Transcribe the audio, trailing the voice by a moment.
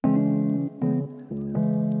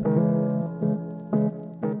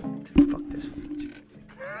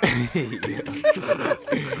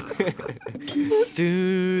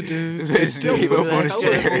Dude. Keep up on his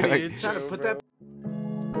chair. Trying to put that.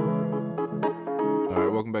 All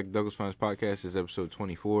right, welcome back to Douglas Finance Podcast. This is episode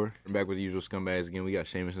 24. I'm back with the usual scumbags again. We got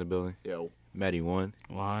Seamus in the building. Yo. Maddie 1.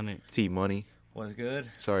 100. T Money. What's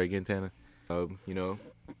good? Sorry again, Tana.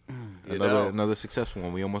 Another successful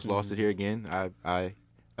one. We almost lost it here again. I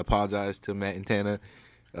apologize to Matt and Tana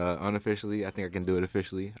unofficially. I think I can do it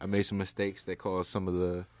officially. I made some mistakes that caused some of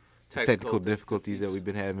the technical difficulties that we've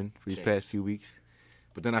been having for these past few weeks.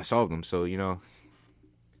 But then I solved them, so, yeah.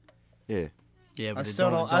 Yeah, but I still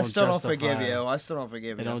don't forgive you. I still don't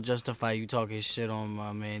forgive It you. don't justify you talking shit on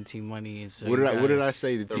my man T Money and so. What did I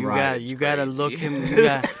say to You gotta look him.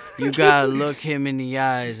 You gotta look him in the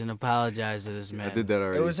eyes and apologize to this man. I did that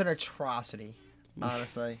already. It was an atrocity,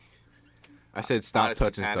 honestly. I said stop Honestly,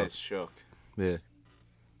 touching Tana's stuff. shook. Yeah.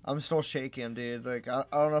 I'm still shaking, dude. Like I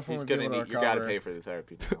don't know if I'm He's gonna gonna be able need. to You gotta recover. pay for the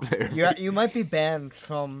therapy. There. You might be banned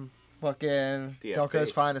from fucking DFP.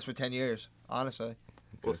 Delco's Finest for 10 years. Honestly.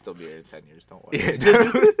 We'll still be here in 10 years. Don't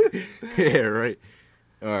worry. Yeah, right.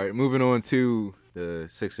 All right, moving on to the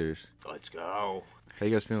Sixers. Let's go. How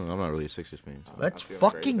you guys feeling? I'm not really a Sixers fan. So. Let's I'm feeling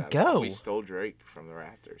fucking great about it. go. We stole Drake from the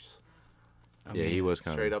Raptors. Yeah, he was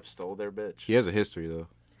kind Straight of. up stole their bitch. He has a history though.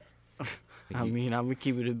 I mean, I'm gonna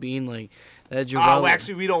keep it a bean like that. Joel,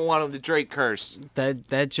 Actually, we don't want him to Drake curse.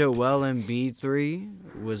 that Joel Embiid 3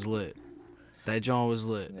 was lit. That John was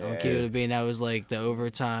lit. I'm gonna keep it a bean. That was like the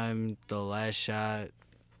overtime, the last shot.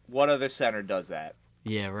 What other center does that?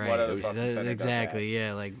 Yeah, right. What other fucking center does exactly.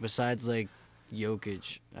 Yeah, like besides like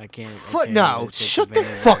Jokic, I can't. No, really take shut the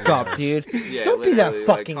advantage of fuck that. up, dude. Yeah, Don't be that literally,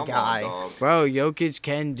 fucking come on, guy. dog. Bro, Jokic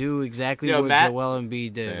can do exactly Yo, what Matt- Joel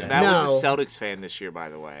Embiid did. Yeah. Matt was a No. Celtics fan this year, by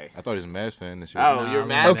the way. I thought he was a Mavs fan this year. Oh, you're a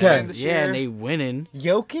Mavs Okay. fan this Yeah, year? and they winning.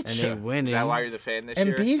 Jokic. And they winning. Is that why you're the fan this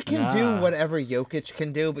year? Embiid can Nah. do whatever Jokic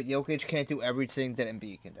can do, but Jokic can't do everything that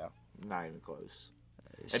Embiid can do. Not even close.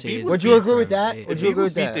 See, Embiid it's Would you agree different. with that? It- Would you Embiid agree would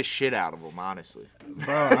with beat that? the shit out of him, honestly.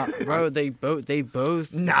 bro, they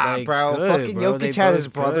both. Nah, like, bro. good, Fucking bro. They Jokic had his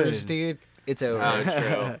both brothers, good. dude. It's over. Oh,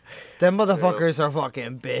 true. Them motherfuckers are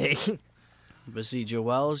fucking big. But see,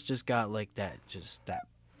 Joel's just got like that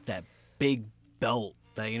big belt.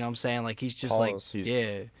 That, you know what I'm saying? Like he's just like,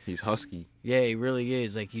 Pause. He's husky. yeah, he really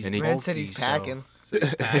is. Like he's And he- Man said bulky, he's so- packing.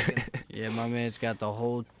 Yeah, my man's got the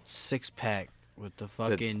whole 6-pack with the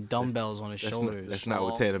fucking dumbbells on his shoulders. That's not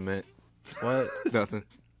what Tana meant. What? Nothing.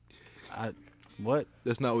 What?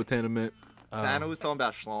 That's not what Tana meant. Tana was talking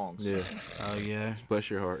about schlongs. Yeah. Oh yeah, Bless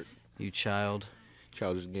your heart. you child.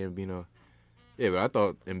 Childish Gambino. Yeah, but I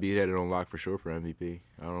thought Embiid had it on lock for sure for MVP.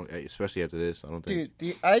 I don't, especially after this. I don't think.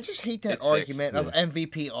 Dude, I just hate that It's argument fixed. of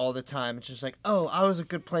MVP all the time. It's just like, oh, I was a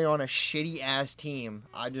good player on a shitty ass team.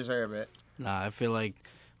 I deserve it. Nah, I feel like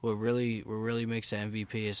what really makes an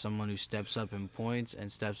MVP is someone who steps up in points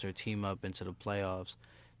and steps their team up into the playoffs.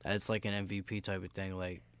 That's like an MVP type of thing.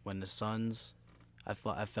 Like when the Suns, I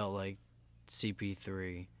felt like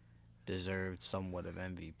CP3 deserved somewhat of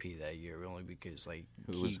MVP that year, only because like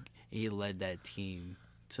Who was- he led that team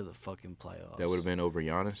to the fucking playoffs. That would have been over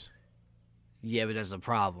Giannis. Yeah, but that's a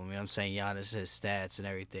problem. You know what I'm saying? Giannis, his stats and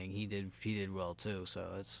everything, he did well too. So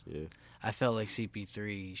it's Yeah. I felt like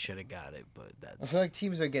CP3 should have got it, but I that's feel like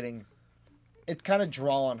teams are getting. It's kind of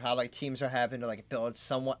drawn how like teams are having to like build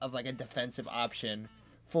somewhat of like a defensive option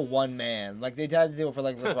for one man. Like they had to do it for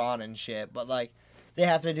like LeBron and shit, but like they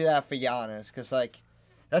have to do that for Giannis because like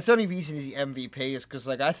that's the only reason he's the MVP is because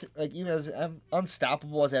like like even as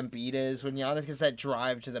unstoppable as Embiid is, when Giannis gets that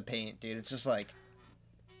drive to the paint, dude, it's just like.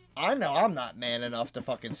 I know I'm not man enough to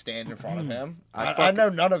fucking stand in front of him. I know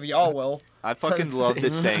none of y'all will. I fucking love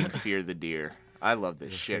the saying, fear the deer. I love the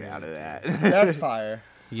shit out of that. That's fire.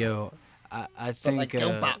 yo. I But think like,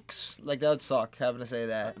 go box. Like, that would suck having to say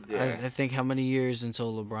that. Yeah. I think how many years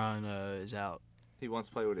until LeBron is out? He wants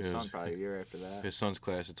to play with his Yes. son probably a year after that. His son's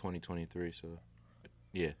class of 2023, so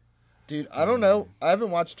yeah. Dude, I don't know. I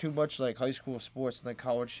haven't watched too much, like, high school sports and, like,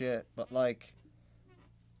 college shit. But, like,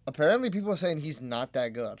 apparently people are saying he's not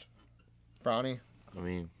that good. Brownie. I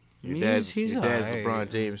mean, He's your dad's alright.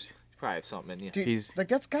 LeBron James. He probably have something in you. Dude, He's- like,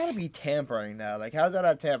 that's gotta be tampering now. Like, how's that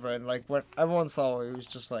not tampering? Like, when everyone saw it, it was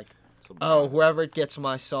just like, So, oh, whoever gets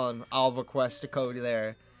my son, I'll request a code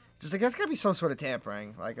there. Just, like, that's gotta be some sort of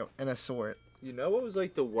tampering, like, in a sort. You know what was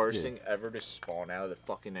like the worst Yeah. thing ever to spawn out of the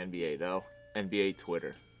fucking NBA though? NBA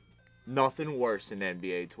Twitter. Nothing worse than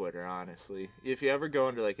NBA Twitter, honestly. If you ever go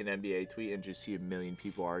into like an NBA tweet and just see a million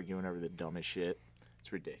people arguing over the dumbest shit,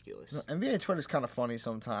 it's ridiculous. No, NBA Twitter's kind of funny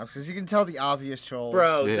sometimes, because you can tell the obvious trolls.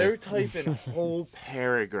 Bro, Yeah. they're typing whole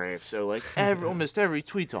paragraphs. So like almost every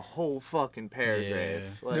tweet's a whole fucking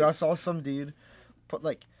paragraph. Yeah. Like, Dude, I saw some dude put,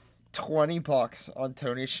 like, $20 on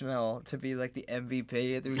Tony Schnell to be like the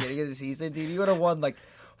MVP at the beginning of the season, dude, he would have won like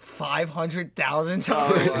 $500,000.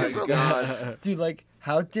 Oh my god. Dude, like,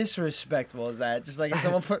 how disrespectful is that? Just like if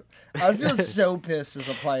someone put, I'd feel so pissed as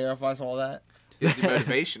a player if I saw that. Gives you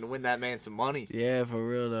motivation to win that man some money. Yeah, for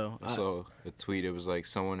real though. So a tweet. It was like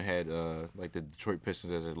someone had like the Detroit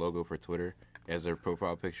Pistons as their logo for Twitter as their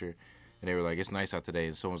profile picture, and they were like, "It's nice out today."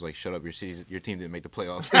 And someone was like, "Shut up, your team didn't make the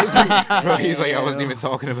playoffs." Bro, he's like, "I wasn't even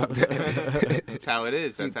talking about that." That's how it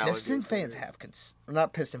is. That's Dude, how Piston it is. fans have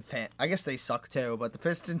not Piston fan. I guess they suck too, but the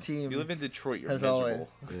Piston team. You live in Detroit, you're As miserable.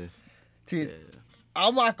 Yeah. Dude,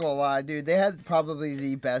 I'm not gonna lie, dude. They had probably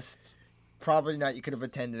the best, probably not you could have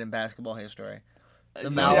attended in basketball history. The Yeah,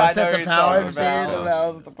 Malice I know at the you're Palace, talking about. dude. The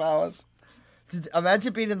Malice at the Palace. Dude,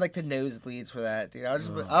 imagine being in like the nosebleeds for that, dude.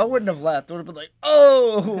 I wouldn't have left. I would have been like, I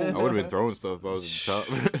oh. would have been throwing stuff if I was at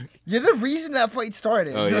the top. You're the reason that fight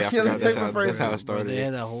started. Oh, yeah, I You're the forgot. type That's of how person. it Bro, started. they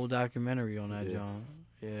had that whole documentary on that, Yeah. John.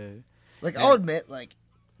 Yeah. Like, I'll admit, like,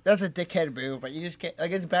 that's a dickhead move, but you just can't.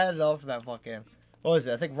 Like, it's bad enough that fucking. What was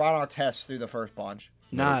it? I think Ron Artest threw the first punch.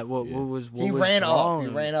 Nah, what Yeah. was He was ran up. drawing,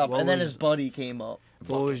 He ran up, what and then was- his buddy came up.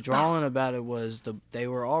 What was drawing about it was they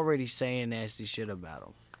were already saying nasty shit about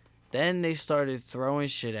him. Then they started throwing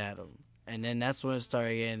shit at him. And then that's when it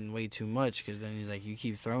started getting way too much, because then he's like, you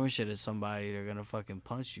keep throwing shit at somebody, they're gonna fucking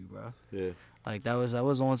punch you, bro. Yeah. Like that was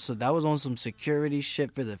on some security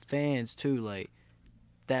shit for the fans too. Like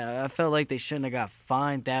that, I felt like they shouldn't have got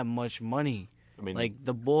fined that much money. I mean, Like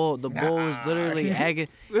the bull was literally agging.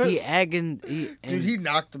 Dude, he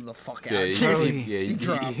knocked him the fuck out. yeah, He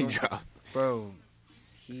dropped he him. dropped. bro,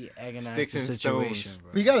 he agonized Sticks the and situation, stones. bro.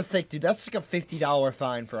 But you gotta think, dude, that's like a $50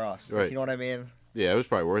 fine for us. Like, Right. you know what I mean? Yeah, it was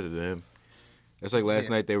probably worth it to him. It's like last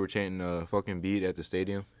Yeah. night they were chanting fucking beat at the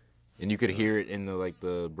stadium. And you could hear it in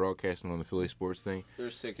the broadcasting on the Philly sports thing. They're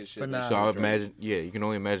sick as shit. But nah. So I would imagine, yeah, you can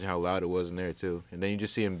only imagine how loud it was in there too. And then you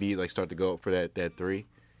just see him beat start to go up for that three.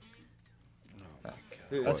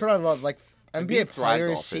 That's what I love. Like, NBA Embiid thrives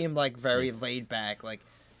players off it. seem like very laid back. Like,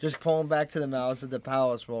 just pulling back to the Malice at the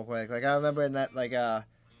Palace real quick. Like, I remember in that, like,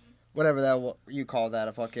 whatever that you call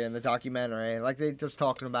that, the documentary. Like, they just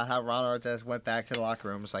talking about how Ron Artest went back to the locker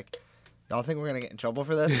room. It's like, y'all think we're gonna get in trouble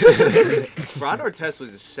for this? Ron Artest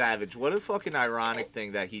was a savage. What a fucking ironic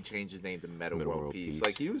thing that he changed his name to Meta Meta World World Peace. Peace.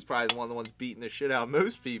 Like, he was probably one of the ones beating the shit out of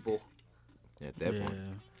most people. At that Yeah, point.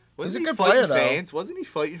 Wasn't a he good fighting player, though. fans? Wasn't he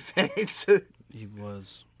fighting fans? he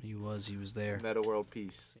was there. Meta World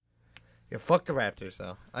Peace. Yeah, fuck the Raptors,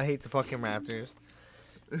 though. I hate the fucking Raptors.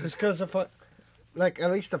 Just because of like,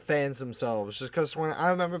 at least the fans themselves. Just because when I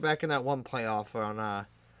remember back in that one playoff on, I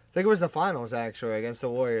think it was the finals, actually, against the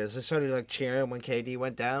Warriors. They started, like, cheering when KD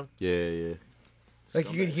went down. Yeah.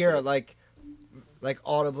 Like, you could hear it, like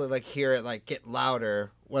audibly, like, hear it, like, get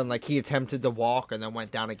louder when, like, he attempted to walk and then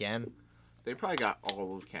went down again. They probably got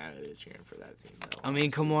all of Canada cheering for that team, though. I mean,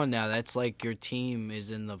 come on now. That's like your team is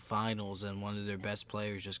in the finals and one of their best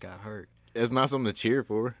players just got hurt. It's not something to cheer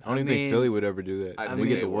for. I don't I even think mean- Philly would ever do that. I we think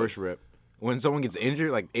get they the would. worst rep. When someone gets injured,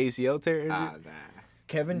 like ACL tear injury, Nah.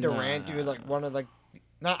 Kevin Durant, Nah. dude, like, one of, like,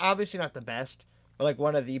 obviously not the best, but, like,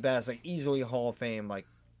 one of the best, like, easily Hall of Fame, like,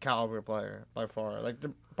 caliber player by far. Like,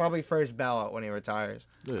 probably first ballot when he retires.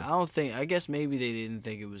 I guess maybe they didn't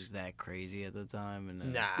think it was that crazy at the time. And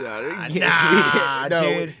then, Nah, No,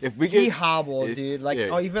 dude. if we He get- hobbled, if- dude. Like, yeah.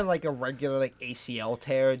 oh, even like a regular like ACL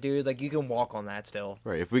tear, dude. Like, you can walk on that still.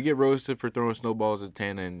 Right. If we get roasted for throwing snowballs at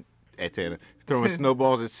throwing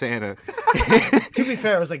snowballs at Santa, To be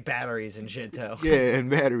fair, it was like batteries and shit too. yeah, and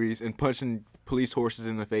batteries and punching police horses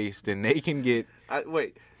in the face, then they can get.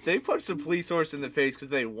 Wait, they punched a police horse in the face because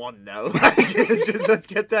they won, though. Like, just, let's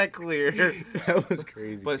get that clear. That was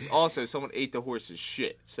crazy. But it's also, someone ate the horse's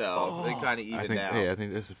shit, so they kind of I evened think, out. yeah, I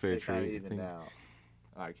think that's a fair They kind of trade. I evened think- out.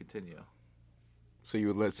 All right, continue. So you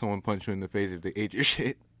would let someone punch you in the face if they ate your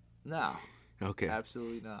shit? No, Okay.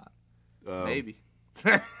 absolutely not. Um, Maybe.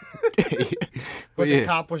 But But the yeah.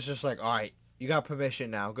 cop was just like, "All right, you got permission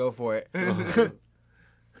now. Go for it."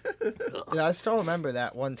 Yeah, I still remember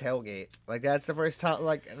that one tailgate. Like, that's the first time.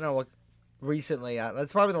 Like, no, like, recently.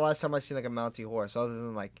 That's probably the last time I seen like a Mountie horse, other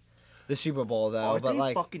than like the Super Bowl though. Aren't but they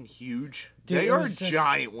like, fucking huge? Dude, They it are was just-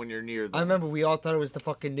 giant when you're near them. I remember we all thought it was the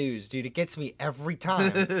fucking news, dude. It gets me every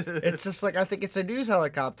time. It's just like, I think it's a news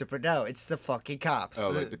helicopter, but no, it's the fucking cops. Oh,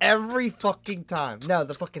 like the- Every fucking time. No,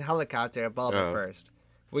 the fucking helicopter above it Oh. first.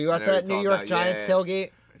 Were you I at know that what New you're York talking about, Giants yeah.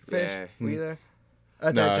 tailgate? Fish? Yeah. Were you there?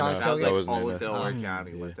 At No, that no, Giants that Sounds tailgate? like wasn't all in of there. Delaware Oh,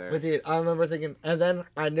 County yeah. went there. But dude, I remember thinking, and then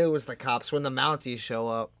I knew it was the cops when the Mounties show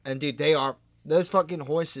up. And dude, those fucking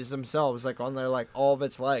horses themselves, like on their, like, all of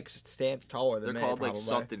its legs, stands taller than They're me, called like probably.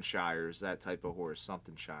 something shires, that type of horse,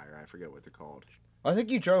 something shire. I forget what they're called. I think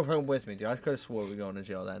you drove home with me, dude. I could have swore we were going to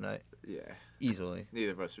jail that night. Yeah. Easily.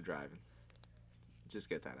 Neither of us were driving. Just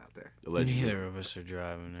get that out there. Allegedly. Neither of us are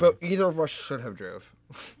driving. But either of us should have drove.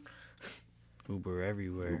 Uber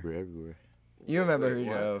everywhere. Uber everywhere. You remember Wait, who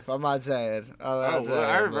what? drove. I'm not saying. I'm not saying,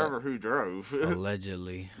 I but- remember who drove.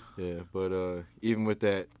 Allegedly. Yeah, but even with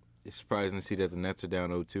that, it's surprising to see that the Nets are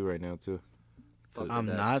down 0-2 right now too. Fuck I'm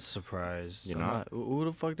Nets. not surprised. You're I'm not? Who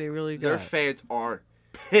the fuck they really Their got? fans are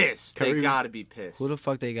pissed. They Kyrie- gotta be pissed. Who the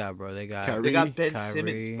fuck they got, bro? They got Kyrie. They got Ben Kyrie.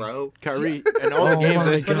 Simmons, bro. Kyrie and all the Oh games. my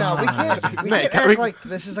That, But no, we God. can't. We Man, can't Kyrie- act like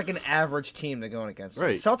this is like an average team they're going against.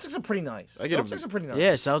 Right. Celtics are pretty nice. I get it. Celtics are pretty nice.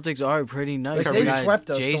 Yeah, Celtics are pretty nice. Like, they got swept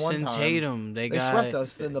us the Jason one time. Tatum. They They got swept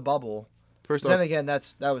us in the bubble. First Then off, again, that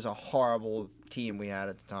was a horrible team we had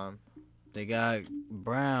at the time. They got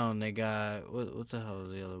Brown. They got what the hell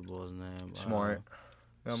is the other boy's name? Smart.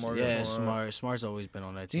 Yeah, Smart. Smart's always been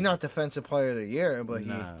on that He's team. not defensive player of the year, but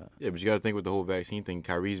Nah. yeah, but you got to think with the whole vaccine thing.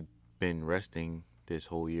 Kyrie's been resting this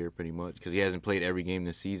whole year pretty much because he hasn't played every game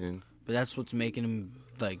this season. But that's what's making him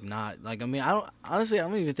like not like. I mean, I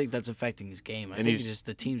don't even think that's affecting his game. I And think he's- it's just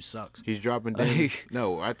the team sucks. He's dropping damn. Like-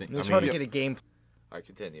 No, I think. it's I hard to mean, get a game. All right,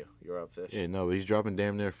 continue. You're up, Fish. yeah, no, but he's dropping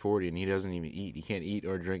damn near 40, and he doesn't even eat. He can't eat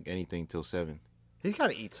or drink anything till 7. He's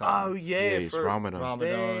got to eat something. Oh, yeah. he's for Ramadan.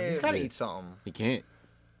 Ramadan. He's got to Yeah. eat something. He can't.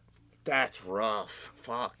 That's rough.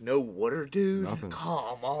 Fuck. No water, dude? Nothing.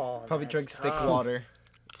 Come on. Probably that's drinks thick tough. water.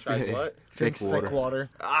 Try Yeah. what? Drinks water. thick water.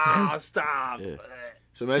 Ah, stop. Yeah.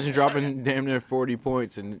 So imagine dropping damn near 40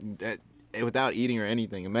 points and that without eating or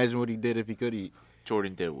anything. Imagine what he did if he could eat.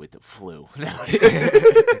 Jordan did it with the flu.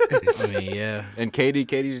 I mean, yeah, And I think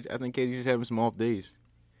Katie's just having some off days.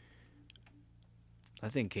 I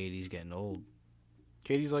think KD's getting old.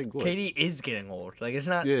 Katie's like what? Katie is getting old. Like it's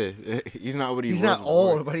not. Yeah, he's not what he He's was. not before.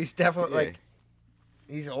 old, but he's definitely Yeah. like.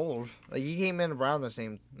 He's old. Like he came in around the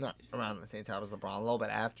same, not around the same time as LeBron, a little bit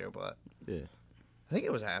after, but Yeah. I think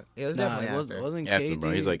it was after. It was Nah, definitely it after. wasn't After KD.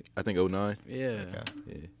 bro, he's like I think 09. yeah,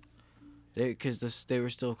 Okay. Yeah. because they were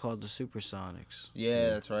still called the Supersonics. Yeah,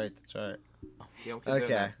 that's right. That's right. You don't condone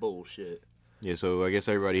Okay. that bullshit. Yeah, so I guess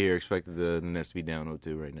everybody here expected the Nets to be down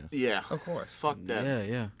 0-2 right now. Yeah. Of course. Fuck that.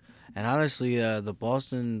 Yeah. And honestly, the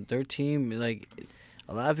Boston, their team, like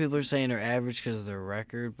a lot of people are saying they're average because of their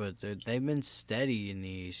record, but they've been steady in the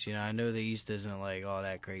East. You know, I know the East isn't like all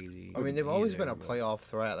that crazy. I mean, they've always either, been a but- playoff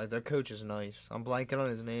threat. Like their coach is nice. I'm blanking on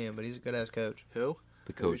his name, but he's a good ass coach. Who?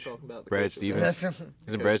 The Who are we coach, talking about? The Brad coach of the- Stevens.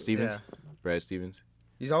 Isn't Brad Stevens? Yeah. Brad Stevens.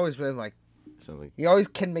 He's always been like Sounds like he always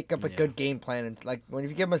can make up a Yeah. good game plan, and like when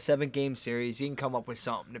if you give him a 7-game series, he can come up with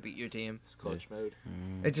something to beat your team. It's clutch mode.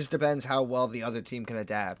 It just depends how well the other team can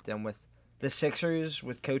adapt. And with the Sixers,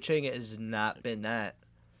 with coaching, it has not been that.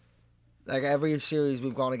 Like every series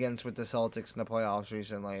we've gone against with the Celtics in the playoffs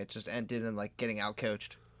recently, it just ended in like getting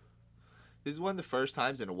outcoached. This is one of the first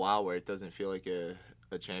times in a while where it doesn't feel like a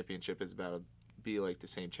championship is about to be like the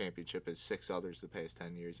same championship as 6 others the past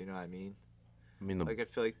 10 years. You know what I mean? I mean the Like I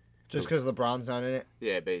feel like Just because LeBron's not in it.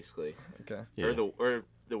 yeah, basically. Okay. yeah. Or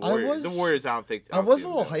the I Warriors. was- The Warriors. I don't think. I don't was see a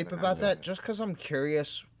them little winning hype the about house. that just because I'm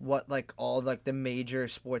curious what like all like the major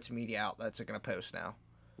sports media outlets are gonna post now.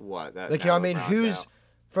 What? That, Like you know what I now mean? LeBron's Who's, out.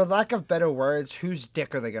 for lack of better words, whose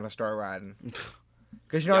dick are they gonna start riding?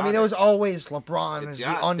 Because you know what I mean? It was Giannis. always LeBron It's as the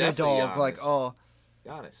Gian- underdog. definitely Like Giannis. oh,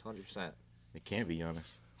 Giannis? 100%. it can't be honest.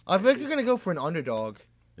 I feel like you're gonna go for an underdog.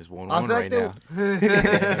 It's I 1-1 feel right like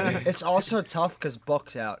now. It's also tough because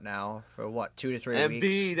Buck's out now for what 2 to 3 weeks.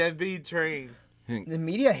 Embiid train. The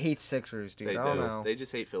media hates Sixers, dude. They I don't do. know. They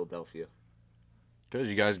just hate Philadelphia. Because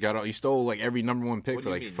you guys got all, you stole like every number 1 pick What for do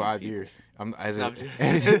you like mean, you 5 people? years. I'm No, I'm just-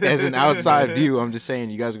 as an outside view, I'm just saying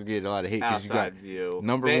you guys will get a lot of hate because you got Outside view.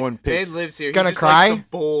 number Man, 1 picks. Man lives here. Gonna he just cry? Likes the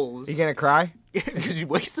Bulls. You gonna cry? because you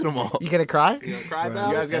wasted them all. You gonna cry? You gonna cry Bro, about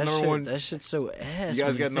You guys it? got that number shit, 1 That shit's so ass. You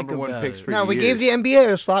guys when got think number 1 about picks it. for No, we years. gave the NBA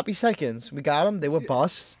those sloppy seconds. We got them. They were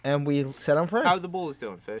busts, and we set them free. How are the Bulls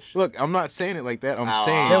doing, Fish? Look, I'm not saying it like that. I'm Oh,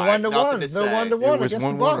 saying They're all right, 1-1. nothing to They're say. 1-1 it was against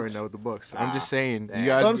the 1-1 Bucks. right now with the Bucks. I'm Ah, just saying damn. you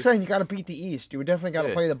But I'm guys. saying you got to beat the East. You definitely got to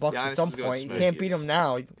Yeah. play the Bucks Giannis at some is gonna point. You smoke can't you. beat them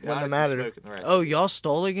now. It Giannis wouldn't is matter. smoking the rest. Oh, y'all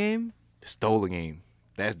stole a game? Stole the game.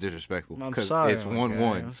 That's disrespectful. I'm 'Cause sorry, it's my guy.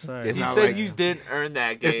 1-1. I'm sorry. It's You not said like you didn't earn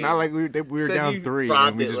that game. it's not like we were Said down you 3 robbed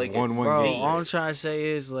and we it just like won it- 1 Bro, game. all I'm trying to say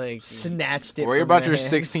is like Snatched it. Worry from about their your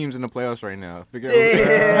 6 hands. teams in the playoffs right now. Figure out, Damn.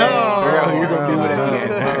 figure out who you're gonna be with at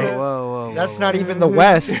the end. Whoa, Right? whoa, That's whoa, not whoa. even the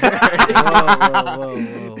West.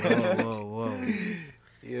 Whoa.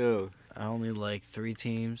 Yo, I only like 3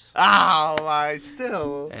 teams, Oh my,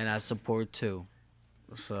 still. and I support 2.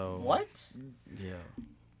 So What? Yeah.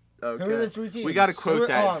 Okay. Who are the 3 teams? We got to quote Who are-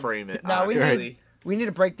 that oh, and frame it. Now we honestly. need, we need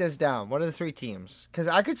to break this down. What are the 3 teams? Because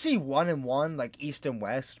I could see 1-1, like East and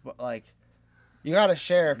West, but like You gotta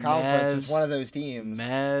share a conference with Mavs, one of those teams.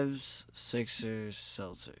 Mavs, Sixers,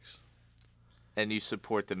 Celtics. And you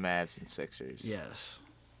support the Mavs and Sixers. Yes.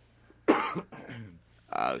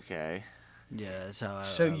 Okay. Yeah, that's how I.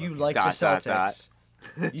 So I you look like Dot, the dot, Celtics?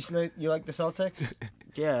 dot. You like the Celtics? at it.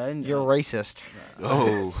 Yeah, and You're racist.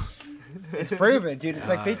 Oh, It's proven, dude. It's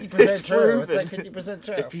like 50% It's true. It's proven. like 50%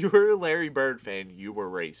 true. If you were a Larry Bird fan, you were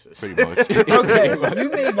racist. pretty much. Okay, you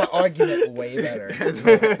made my argument way better.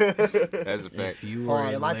 That's a fact. if you Hold were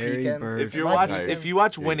on, a am I Larry peeking? Bird, If you Right. watch, Right. if you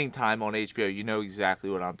watch Yeah. Winning Time on HBO, you know exactly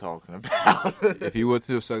what I'm talking about. If you went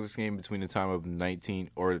to the Celtics game between the time of 19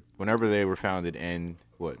 or whenever they were founded and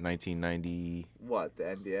 1990? What, the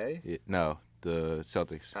NBA? No, the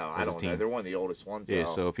Celtics. Oh, I as a don't know. team. They're one of the oldest ones. Yeah, though.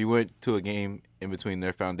 so if you went to a game in between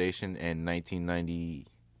their foundation and 1990,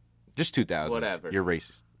 just 2000, Whatever. you're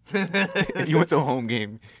racist. If you went to a home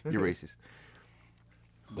game, you're racist.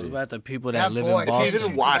 what about the people That that live boy, in if you If you Boston?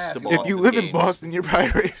 didn't watch the If If you Boston live in games- Boston, you're probably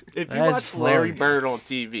racist. if you That's watch Larry flags. Bird on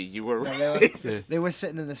TV, you were And they, were, racist. they were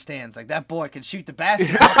sitting in the stands like that boy can shoot the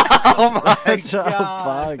basketball. Oh my That's a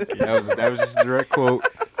god! fuck. That was just a direct quote.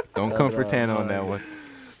 Don't come for That's 10 not on that funny. one.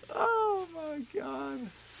 Oh my god!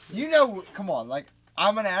 You know, come on, like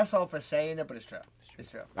I'm an asshole for saying it, but it's true. It's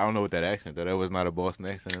true. I don't know what that accent though. That was not a Boston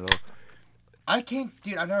accent at all. I can't,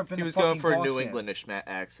 dude. I've never been. He to was going fucking for a Boston. New Englandish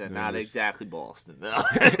accent, Yeah, not it was- exactly Boston though.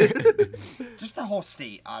 Just the whole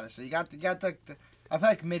state, honestly. You got the I feel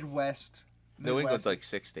like Midwest. New England's like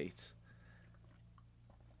 6 states.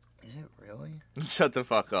 Is it really? Shut the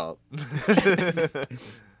fuck up.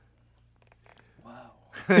 Wow.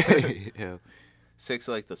 Yeah. 6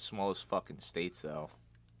 are like the smallest fucking states though.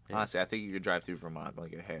 Yeah. Honestly, I think you could drive through Vermont in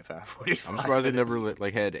like a half hour. 45 I'm surprised they minutes. never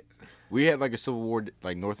like had. We had like a civil war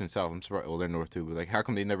like North and South. I'm surprised. Well, they're North too, but like how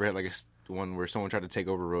come they never had like one where someone tried to take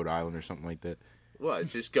over Rhode Island or something like that? What?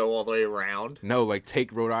 Just go all the way around? No, like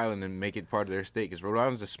take Rhode Island and make it part of their state because Rhode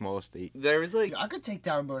Island's the smallest state. There was like Dude, I could take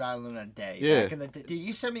down Rhode Island in a day. Yeah. Back in the day. Dude,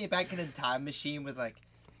 you sent me back in a time machine with like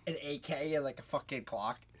an AK and like a fucking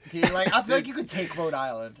clock. Dude, like I feel like you could take Rhode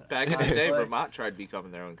Island. back in the day, Honestly. Vermont tried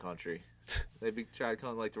becoming their own country. They tried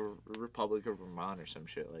becoming like the Republic of Vermont or some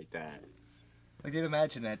shit like that. Like, dude,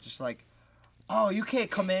 imagine that. Just like, oh, you can't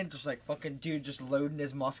come in. Just like fucking dude, just loading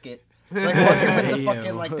his musket. Like fucking with the Ew.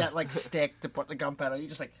 fucking like that like stick to put the gunpowder. You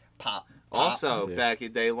just like pop. Also, Yeah. back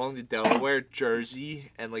in the day, along the Delaware,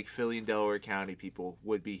 Jersey, and like Philly and Delaware County people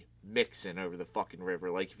would be mixing over the fucking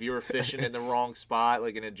river. Like if you were fishing in the wrong spot,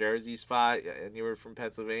 like in a Jersey spot, and you were from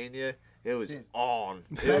Pennsylvania, it was Dude. on.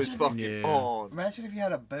 It was Imagine- fucking Yeah. on. Imagine if you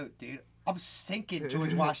had a boat, dude. I'm sinking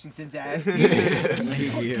George Washington's ass.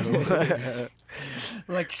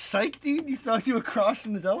 Like, psych, dude. You thought you were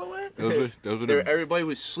crossing the Delaware? Those were the, Everybody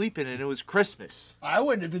was sleeping, and it was Christmas. I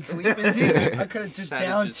wouldn't have been sleeping, dude. I could have just China's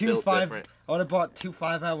down just 2 built 5. different. I would have bought 2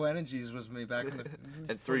 5-hour energies with me back in the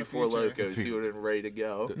And for 3-4 the future. locos, he would have been ready to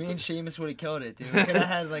go. Me and Seamus would have killed it, dude. We could have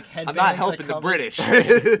had like I'm headbands. not helping that the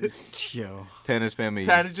covered- British. Yo. Tanner's family.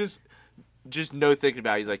 Kind of just no thinking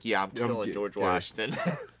about it. He's like, yeah, I'm Yeah, killing George yeah. Washington.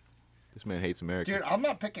 This man hates America. Dude, I'm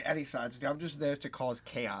not picking any sides, dude. I'm just there to cause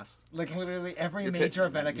chaos. Like literally every You're major pick-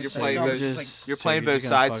 event I can you're say, playing I'm both- just Just- You're So playing you're both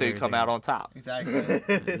just gonna sides fuck so you come everything out on top. exactly.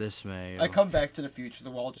 This man. Yo. I come back to the future,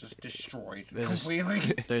 the world just destroyed There's a-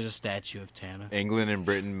 completely. There's a statue of Tana. England and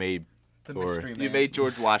Britain made The or mystery man. You made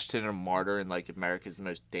George Washington a martyr, and like America's the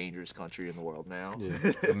most dangerous country in the world now.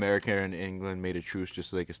 yeah, America and England made a truce just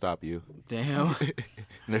so they could stop you, Damn. and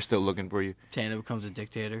they're still looking for you. Tana becomes a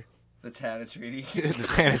dictator. the Tana Treaty. The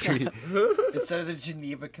Tanner Treaty. Instead of the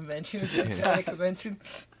Geneva Convention, it's the Tana Convention.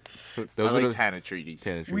 Those I are like the Tana treaties.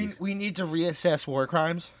 Tanner We treaties. we need to reassess war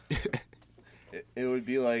crimes. It would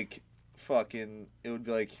be like fucking. It would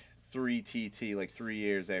be like 3 TT, like 3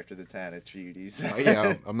 years after the Tana treaties. Oh,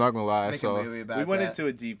 yeah, I'm not gonna lie. Make a movie about we went that. into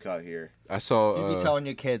a deep cut here. I saw. You'd be telling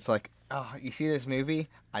your kids like, "Oh, you see this movie?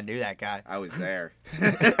 I knew that guy. I was there.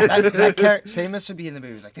 that character, Seamus would be in the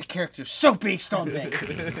movie. Like the character's so based on me."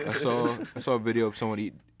 I saw a video of someone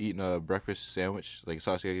eating a breakfast sandwich, like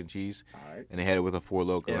sausage, egg, and cheese, Alright. and they had it with a Four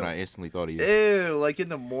Loco, and Ew. I instantly thought of you. Ew, like in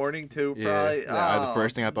the morning too, probably. The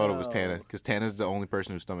first thing I thought of was no. Tana, because Tana's the only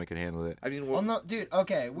person whose stomach can handle it. I mean, Well, no, dude.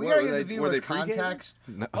 Okay, we What, gotta were give they- the were viewers they pre-gaming? context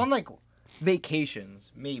No. on like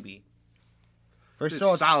vacations, maybe. First it's of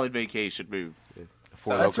a all, solid vacation move.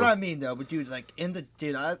 Four that's Loko. what I mean, though. But dude, like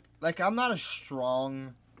I'm not a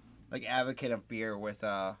strong like advocate of beer with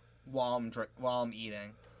while I'm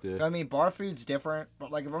eating. Yeah. I mean, bar food's different,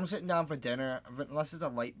 but like if I'm sitting down for dinner, unless it's a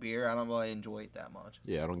light beer, I don't really enjoy it that much.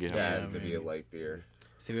 Yeah, I don't get Yeah, how has to be a light beer.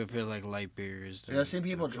 I feel like light beer is. You know, I've seen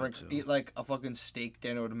people eat like a fucking steak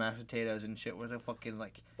dinner with mashed potatoes and shit with a fucking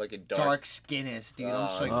like Like a dark Guinness, dude. I'm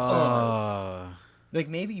just like, Oh. like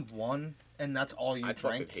maybe one and that's all you I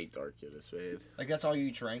drink. fucking hate Dark Guinness, man. Like that's all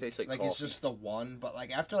you drink. Tastes like it's coffee. just the one. But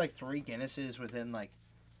like after like 3 Guinnesses within like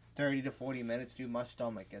 30 to 40 minutes, dude, my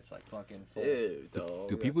stomach gets like fucking full. Ew, dog.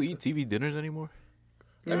 Do people eat TV dinners anymore?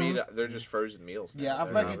 I mean, they're just frozen meals. Now. Yeah, I They're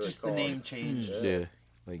feel not like it's really just the called- name changed. Yeah.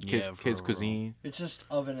 Like kids, Yeah, for kids real. cuisine, It's just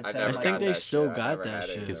oven and I I never think had they that still shit. I got never that had it.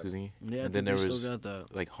 shit. kids cuisine. Yeah, I and then think there they was still got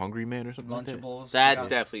that. like Hungry Man or something like that. Lunchables. That's Yeah.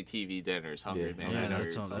 definitely TV dinners. Hungry Yeah. Man. Yeah, I know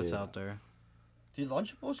that's you're on, talking that's Yeah. out there. Do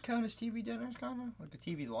Lunchables count as TV dinners, kind of like a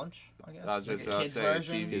TV lunch? I guess. I was like just a about to kids say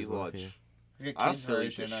version. TV Kids lunch, lunch. yeah. Like a I'll kids still eat the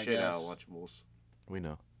version, I shit guess. out of Lunchables. We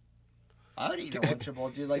know. I would eat a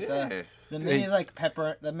Lunchable, dude. Like Yeah. the mini like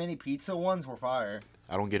the mini pizza ones were fire.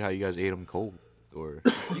 I don't get how you guys ate them cold. Or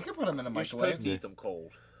You could put them in a You're microwave. supposed to eat them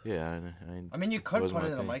cold. yeah, I mean, you could Wasn't put my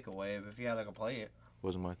it in a thing. microwave if you had like a plate.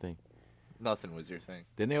 wasn't my thing. Nothing was your thing.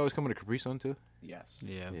 Didn't they always come in a Capri Sun too? Yes.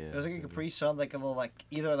 Yeah. It was like a Capri Sun, like a little like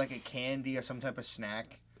either like a candy or some type of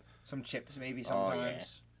snack, some chips maybe Oh,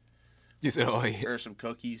 sometimes. You said, "Oh yeah." Or some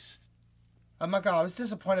cookies. Oh my god, I was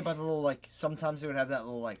disappointed by the little like. Sometimes they would have that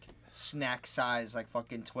little like snack size like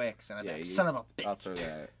fucking Twix, and I'd be Yeah, like, you- son of a I'll bitch. throw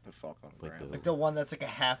that the fuck on the Like ground. Like the one that's like a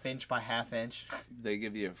 ½ inch by ½ inch. They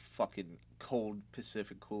give you a fucking cold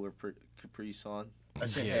Pacific Cooler Capri Sun. That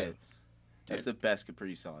shit Yeah. hit. That's the best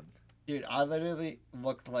Capri Sun. Dude, I literally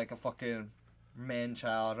looked like a fucking man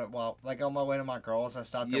child. Well, like on my way to my girls, I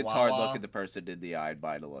stopped at It's Wawa. hard looking the person in the eye and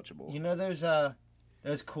buy the Lunchable. You know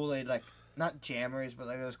those Kool-Aid like not jammers, but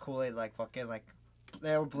like those Kool-Aid like fucking like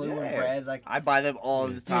they were blue and Yeah. red. Like I buy them all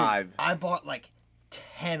the dude, time. I bought like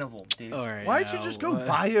 10 of them, dude. All right. Why don't you now, just go what-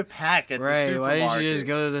 buy a pack at the Right. supermarket? Why did you just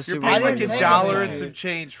go to the You're supermarket? paying I like didn't a think dollar about and it. some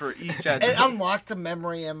change for each at It the unlocked a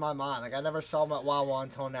memory in my mind. Like I never saw them at Wawa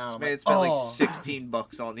until now. I'm man like, spent oh. like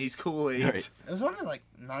 $16 on these Kool-Aids. Right. It was only like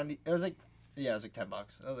 90. It was like $10.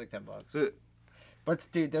 It was like $10. Uh, But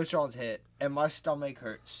dude, those Johns hit, and my stomach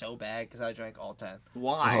hurt so bad because I drank all 10.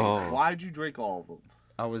 Why? Oh. Why'd you drink all of them?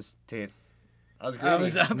 I was dude. I was I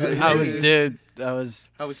was, greedy. I was, dude. I was.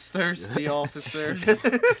 I was thirsty, officer.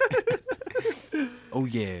 Oh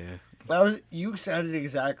yeah. You sounded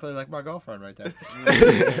exactly like my girlfriend right there.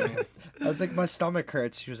 I was like, my stomach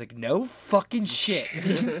hurts. She was like, no fucking shit.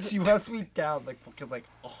 She wants me down like fucking like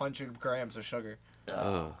 100 grams of sugar.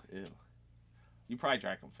 Oh. Ew. You probably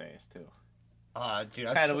drank them fast too. Dude,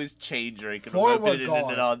 Chad always chain drinking them, Four opening were it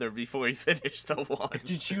gone. another before he finished the one.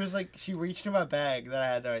 Dude, she was like, she reached in my bag that I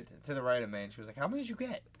had to the right of me, and she was like, how many did you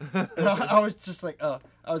get? And I was just like, I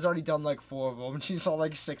was already done like 4 of them, and she saw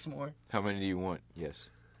like 6 more. How many do you want? Yes.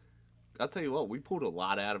 I'll tell you what, we pulled a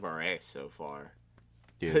lot out of our ass so far.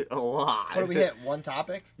 Yeah. A lot. What did we hit? 1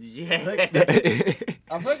 topic? Yeah.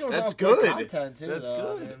 I feel like it was That's all good. content too. That's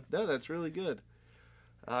though, good. man. No, that's really good.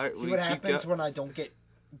 All right, See what happens when I don't get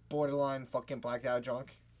borderline fucking blacked out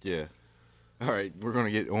drunk? Yeah. All right, we're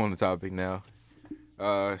gonna get on the topic now.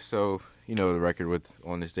 So you know the record with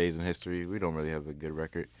on this days in history, we don't really have a good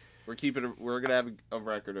record. We're gonna have a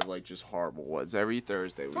record of like just horrible ones every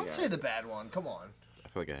Thursday. We Don't have say the it. bad one. Come on. I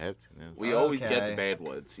feel like I have to now. We always get Okay. the bad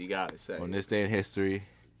ones. You gotta say. On this day in history,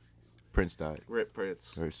 Prince died. Rip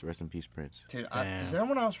Prince. Rest in peace, Prince. Dude, Damn. does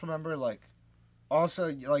anyone else remember like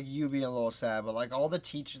also like you being a little sad, but like all the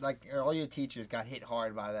teachers, like all your teachers got hit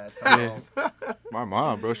hard by that. So. My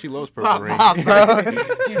mom, bro, she loves Purple Rain. Dude, my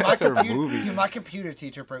That's her computer, movie. dude, my computer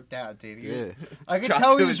teacher broke down, dude. He was- Yeah. I could Dropped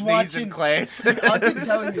tell to he his was knees in watching. class. I can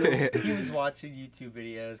tell you he was watching YouTube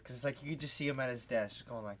videos because like you could just see him at his desk just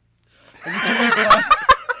going like he took his class-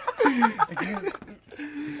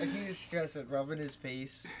 like he was stressing, rubbing his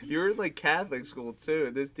face. You were in like Catholic school too,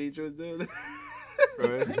 and this teacher was doing it.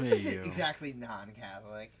 Right? This Hey, isn't yo. exactly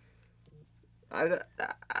non-Catholic.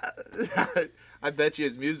 I bet you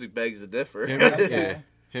his music begs to differ. Him, Okay. yeah.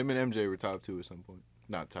 Him and MJ were top 2 at some point.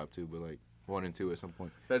 Not top 2, but like 1 and 2 at some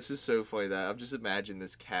point. That's just so funny that I'm just imagining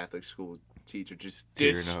this Catholic school teacher just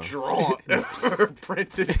Tearing up. distraught over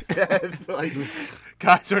Prince's death. Like,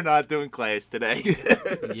 guys are not doing class today.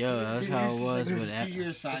 Yo, that's Dude, how he it was just with. like, do your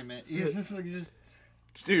assignment. He's just like Just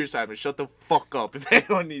do your assignment. Shut the fuck up if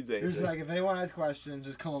anyone needs He was anything. like, if anyone has questions,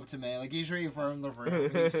 just come up to me. Like, he's ready for him the room. He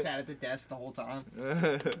just sat at the desk the whole time.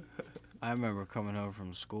 I remember coming home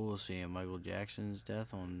from school seeing Michael Jackson's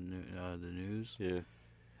death on the news. Yeah.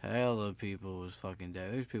 Hell, the people was fucking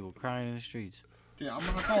dead. There's people crying in the streets. Dude, I'm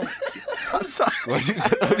gonna call. I'm sorry. What'd you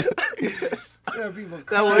say? There are people That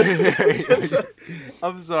crying. was,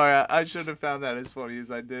 I'm sorry. I shouldn't have found that as funny as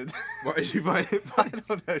I did. Why did you buy it? I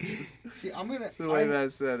don't know. Just See, I'm gonna. the way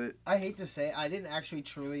that said it. I hate to say it, I didn't actually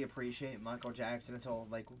truly appreciate Michael Jackson until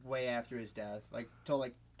like way after his death, like till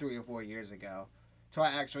like 3 or 4 years ago. So I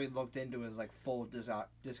actually looked into his like full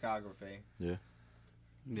discography. Yeah.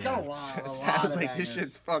 He's got a lot Sounds of like this bangers.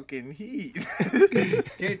 shit's fucking heat.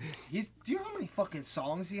 Dude, do you know how many fucking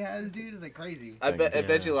songs he has, dude? It's like crazy. I bet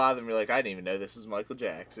Yeah. you a lot of them are like, I didn't even know this was Michael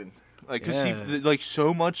Jackson. Like, cause Yeah. like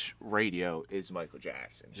so much radio is Michael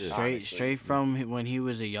Jackson. honestly. Straight from when he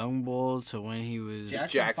was a young bull to when he was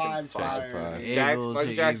Jackson 5's Jackson fire. 5. able Michael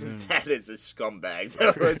to Jackson's even. dad is a scumbag.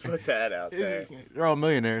 Though. Let's put that out there. They're all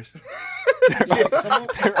millionaires. Someone-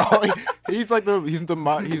 They're all, he's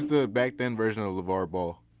the back then version of LeVar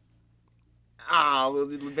Ball. Well,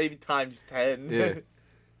 maybe times 10. Yeah.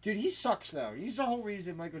 Dude, he sucks though. He's the whole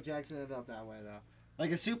reason Michael Jackson ended up that way though. Like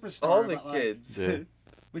a superstar. All the but, like, kids. Yeah.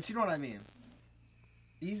 But you know what I mean.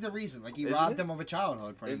 He's the reason. Like he Isn't robbed it? them of a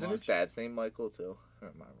childhood, pretty Isn't much. his dad's name Michael too? Or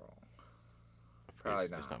am I wrong? Probably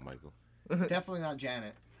It's not. not Michael. Definitely not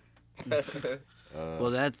Janet.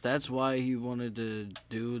 Well, that's why he wanted to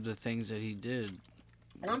do the things that he did.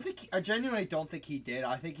 I genuinely don't think he did.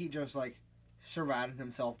 I think he just like surrounded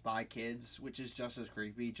himself by kids, which is just as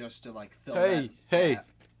creepy, just to like fill. Hey, that hey. gap.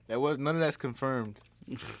 That was none of that's confirmed.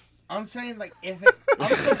 I'm saying like if it.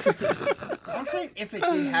 I'm saying if it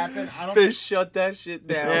did happen, I don't. Fish shut that shit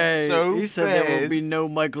down so he said fast. there will be no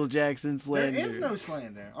Michael Jackson There slander. is no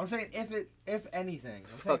slander. I'm saying if anything.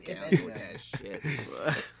 I'm Fuck saying out if with anything.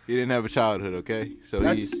 that shit. He didn't have a childhood, okay? So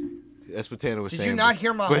that's what Tanner was Did saying. you not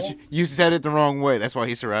hear my but whole? you said it the wrong way. That's why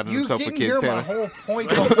he surrounded You himself with didn't kids, hear my Tanner. whole point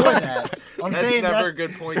before that. I'm That's saying never a that.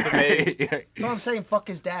 good point to make. So I'm saying fuck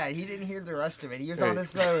his dad. He didn't hear the rest of it. He was Right. on his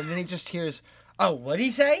phone and then he just hears, "Oh, what'd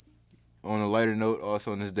he say?" On a lighter note,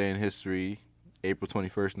 also on this day in history, April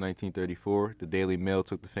 21st, 1934, the Daily Mail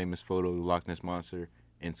took the famous photo of the Loch Ness Monster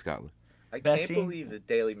in Scotland. I Bessie? can't believe the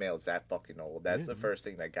Daily Mail's that fucking old. That's the first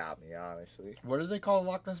thing that got me, honestly. What do they call a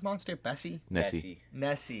Loch Ness monster? Bessie? Nessie.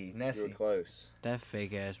 Nessie. You were close. That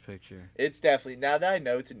fake ass picture. It's definitely, now that I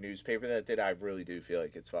know it's a newspaper that did, I really do feel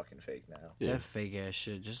like it's fucking fake now. Yeah. That fake ass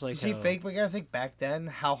shit. Just like You see, how, fake. We gotta think back then.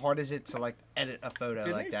 How hard is it to like edit a photo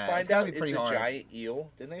Didn't like they that? find It's gotta out be pretty it's a hard. giant eel?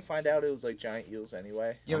 Didn't they find out it was like giant eels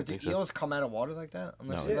anyway? Yeah, I but don't the think so. eels come out of water like that?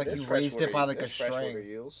 Unless No. like There's you raised it by like a there's freshwater string.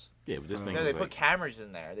 eels. Yeah, but this thing No, was they put like, cameras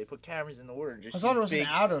in there. They put cameras in the water. Just I thought it was big...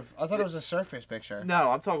 I thought it was a surface picture.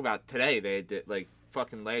 No, I'm talking about today. They did like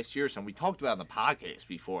fucking last year or something. We talked about it on the podcast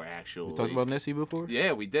before, actually. we talked about Nessie before?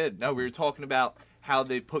 Yeah, we did. No, we were talking about how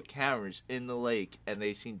they put cameras in the lake and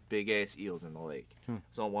they seen big ass eels in the lake.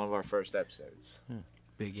 It's on one of our first episodes.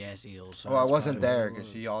 big ass eels. So Well, I that's wasn't probably there what it because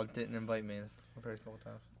was. y'all didn't invite me the first couple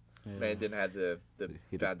times. Yeah. Man didn't have the He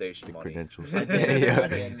did foundation the money. credentials. I didn't. Yeah. I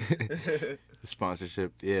didn't. The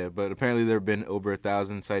sponsorship, yeah. But apparently there have been over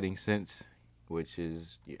 1,000 sightings since, which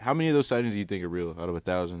is... How many of those sightings do you think are real out of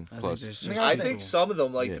 1,000 I think plus? there's I just I think- think some of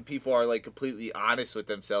them, like Yeah. the people are like completely honest with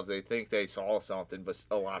themselves. They think they saw something, but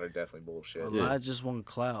a lot are definitely bullshit. a Yeah. lot just want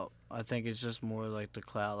clout. I think it's just more like the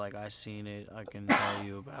clout. Like I seen it, I can tell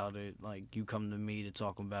you about it. Like you come to me to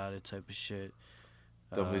talk about it, type of shit.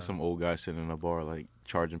 Definitely some old guy sitting in a bar, like,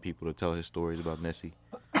 charging people to tell his stories about Nessie.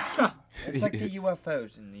 It's like the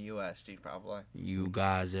UFOs in the U.S., dude. Probably. You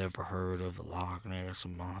guys ever heard of the Loch Ness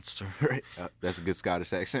monster? Right. That's a good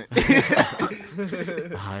Scottish accent.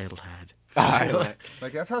 Hi, lad.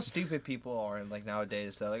 Like that's how stupid people are, and like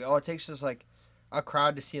nowadays, though. Like, oh, it takes just like a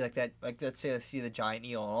crowd to see like that. Like, let's say they see the giant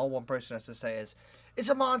eel, and all one person has to say is, "It's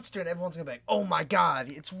a monster," and everyone's gonna be like, "Oh my god,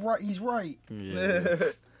 it's right. He's right." Yeah.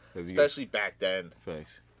 Especially back then.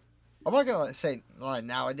 Facts. I'm not gonna say like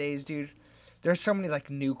nowadays, dude. There's so many like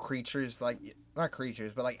new creatures, like not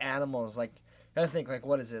creatures, but like animals. Like I think like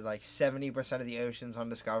what is it like 70% of the ocean's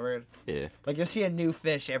undiscovered. Yeah. Like you'll see a new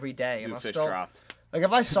fish every day, and New I'll fish still dropped. like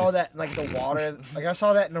if I saw that in, like the water, like I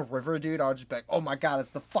saw that in a river, dude, I'll just be like, oh my god,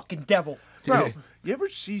 it's the fucking devil, bro. Yeah. You ever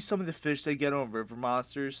see some of the fish they get on river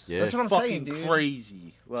monsters? Yeah. That's what I'm saying, Fucking dude.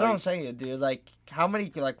 crazy. That's what I'm saying, dude. Like how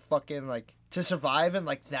many like fucking like to survive in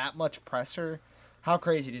like that much pressure. How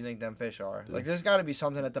crazy do you think them fish are? Like, there's got to be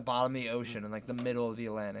something at the bottom of the ocean in like the middle of the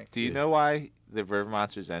Atlantic. Do you know why the river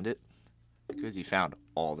monsters ended? Because he found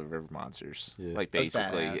all the river monsters. Yeah. Like That's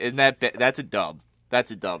basically, badass. and that's a dub.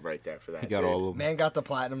 That's a dub right there for that. He got dude. all of them. Man got the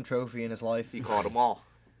platinum trophy in his life. He caught them all.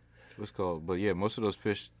 What's called? But yeah, most of those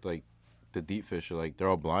fish, like the deep fish, are like they're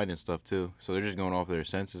all blind and stuff too. So they're just going off their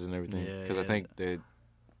senses and everything. Yeah, Because I yeah. think that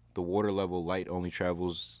the water level light only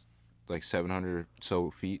travels like 700 or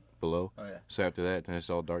so feet below. Oh yeah. So after that, then it's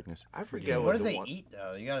all darkness. I forget What what do the they one, eat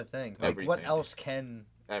though? You got to think. Like, what Everything. else can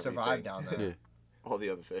survive Everything. down there? Yeah. all the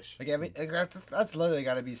other fish. Like, that's literally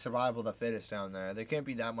got to be survival of the fittest down there. There can't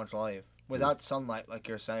be that much life without sunlight, like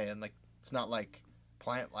you're saying. Like, it's not like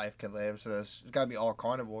plant life can live. So it's got to be all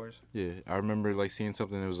carnivores. Yeah, I remember like seeing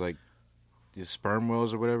something that was like the sperm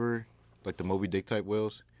whales or whatever, like the Moby Dick type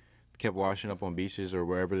whales. kept washing up on beaches or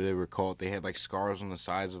wherever they were caught. They had like scars on the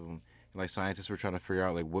sides of them. And, like scientists were trying to figure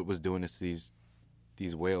out like what was doing this to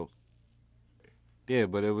these whales. Yeah,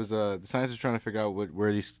 but it was the scientists were trying to figure out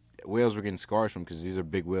where these whales were getting scars from because these are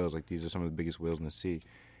big whales. Like these are some of the biggest whales in the sea,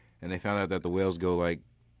 and they found out that the whales go like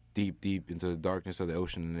deep into the darkness of the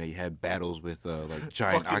ocean, and they had battles with like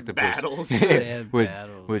giant Fucking octopus. battles. They had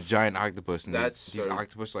battles. with giant octopus, and That's these so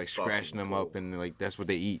octopus like scratching them fucking up, and like that's what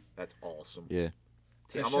they eat. That's awesome. Yeah,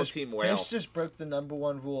 I'm on Team Whale. Fish just broke the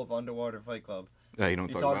 #1 rule of Underwater Fight Club. you don't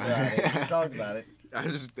You talk talked about it. You it. talked about it.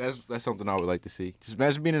 That's something I would like to see. Just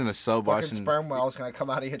imagine being in a sub Fucking watching. sperm whale's gonna come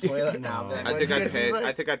out of your toilet now. No.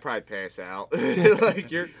 I think I'd probably pass out. Like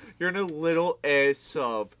you're in a little ass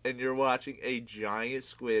sub and you're watching a giant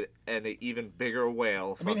squid and an even bigger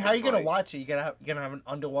whale. I mean, how are you gonna watch it? You gonna have an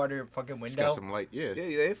underwater fucking It's window? got some light. Yeah. Yeah,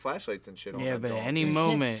 they have flashlights and shit on Yeah, that but dog. at any You can't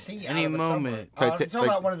moment, see any out of a summer. moment. I'm talking like-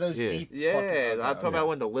 about one of those yeah. deep. Yeah, fucking, I'm talking about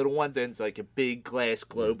when the little one's in like a big glass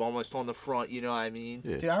globe almost on the front. You know what I mean?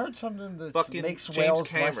 Yeah. Dude, I heard something that Fucking makes James whales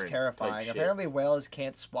Cameron less type terrifying. shit. Apparently, whales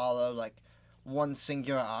can't swallow like one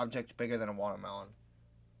singular object bigger than a watermelon.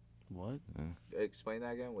 What? Explain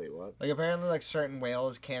that again. Wait, what? Like apparently, like certain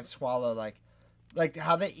whales can't swallow like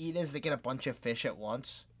how they eat is they get a bunch of fish at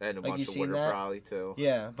once. And a Like, bunch you of seen water that? probably too.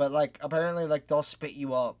 Yeah, but like apparently, like they'll spit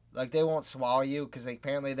you up. Like they won't swallow you because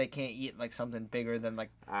apparently they can't eat like something bigger than like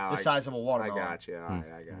Oh, the size of a I watermelon. got you. All right,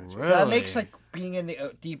 I got you. So that makes like being in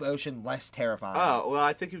the deep ocean less terrifying. Oh, well,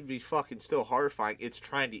 I think it would be fucking still horrifying. It's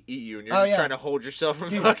trying to eat you, and you're Oh, just yeah. trying to hold yourself from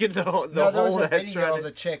Dude, fucking the no, there was hole a that's video trying of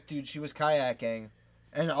the chick, dude. She was kayaking,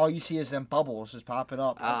 and all you see is them bubbles just popping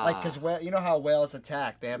up. Ah. Like, cause you know how whales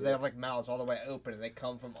attack? They have like mouths all the way open, and they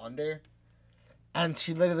come from under. And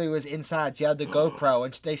she literally was inside. She had the GoPro,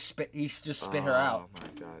 and he just spit her out. Oh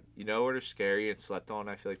my god! You know what are scary and slept on?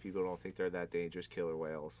 I feel like people don't think they're that dangerous. Killer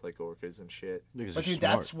whales, like orcas and shit. Niggas But are dude, smart.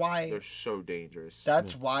 that's why. They're so dangerous.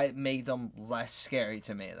 That's why it made them less scary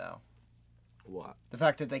to me, though. What? The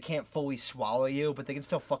fact that they can't fully swallow you, but they can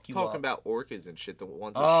still fuck you Talking up. about orcas and shit. The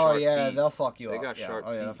ones with Oh sharp yeah, teeth. they'll fuck you They up. got Yeah. sharp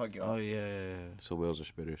Oh yeah, they'll teeth. fuck you Oh up. yeah. So whales are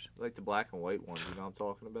spitters. Like the black and white ones. You know what I'm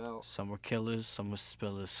talking about? Some were killers, some were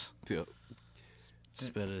spillers. Yeah.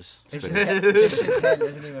 Spitters. Fish's head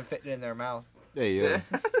isn't even fitting in their mouth. Hey, yeah.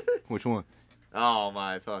 Which one? Oh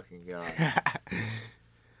my fucking god! That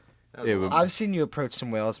was Yeah, a lot. but- I've seen you approach some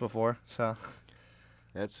whales before, so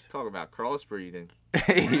That's. Talk about crossbreeding. I'm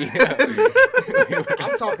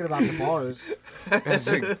talking about the bars. That's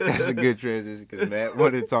a good transition because Matt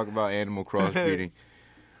wanted to talk about animal crossbreeding.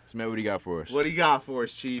 So Matt, what do you got for us? What do you got for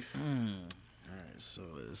us, Chief? Alright, so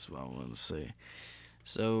this is what I want to say.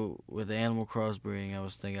 So with animal crossbreeding, I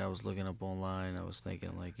was looking up online. I was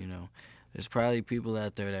thinking like, there's probably people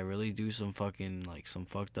out there that really do some fucking like some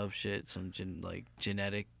fucked up shit, some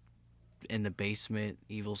genetic in the basement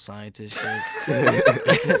evil scientist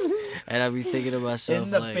shit. And I'd be thinking to myself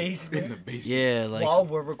In the like, basement. In the basement. yeah, like While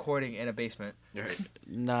we're recording in a basement. Right.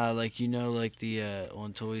 nah, like like the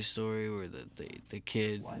on Toy Story where the kid the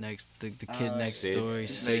kid next Sid. door,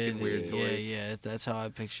 He's making Sid, weird yeah, toys. yeah, that's how I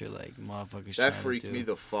picture like motherfuckers. That trying to freaked do. me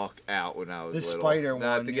the fuck out when I was The little. spider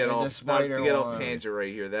Not one, to get yeah, the off, not to spider get off one. tangent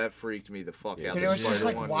right here. That freaked me the fuck Yeah, out. Dude, The it was just spider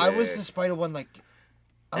like, one, why was yeah. the spider one like?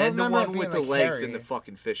 I don't And the remember it one being, with the like, legs hairy. and the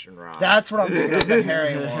fucking fishing rod. That's what I'm thinking of, the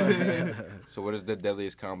hairy one. So what is the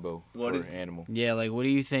deadliest combo What for is- animal? Yeah, like what do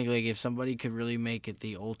you think? Like if somebody could really make it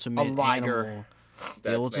the ultimate liger. animal,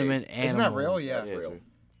 the That's ultimate me. animal. Isn't that real? Yeah. That's real.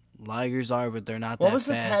 Ligers are, but they're not What that was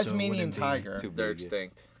the fast. so it Tasmanian wouldn't be- tiger? Too They're big, yeah.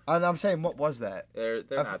 extinct. And I'm saying, what was that? They're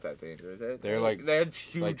I've- not that dangerous. They're like- they have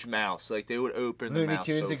huge mouths. Like they would open the Looney mouth.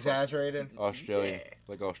 Tunes so exaggerated. Australian, Yeah.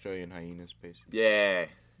 like Australian hyenas, basically. Yeah,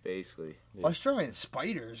 basically. Yeah. Australian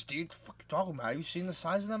spiders, dude. What the fuck you talking about? Have you seen the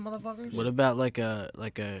size of them motherfuckers? What about like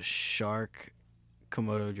a shark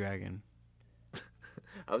Komodo dragon?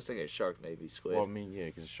 I was thinking shark, maybe squid. Well, I mean, yeah,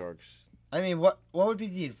 because sharks. I mean, what would be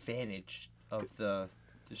the advantage of the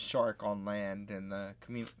shark on land and the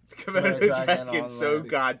Komodo dragon dragon's on so land?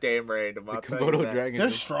 goddamn random. The I'll tell you Komodo that. dragons. They're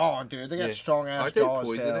strong, dude. They got Yeah. strong ass Aren't they jaws.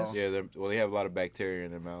 poisonous? Tail. Yeah, they have a lot of bacteria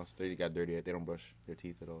in their mouths. They got dirty. They don't brush their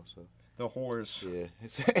teeth at all. So The whores. yeah,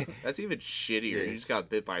 it's That's even shittier. Yeah, You just got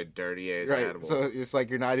bit by a dirty ass right. animal. So it's like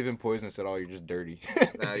you're not even poisonous at all. You're just dirty.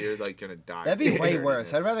 Now you're like gonna die. That'd be of way dirtiness.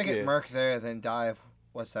 worse. I'd rather get Yeah. murked there than die of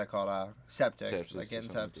what's that called? Septic. Sepsis Like or getting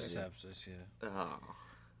something septic. like that. Sepsis, yeah. Oh.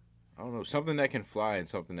 I don't know, something that can fly and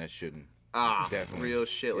something that shouldn't. Ah, Definitely. real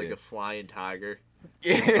shit, like Yeah. a flying tiger.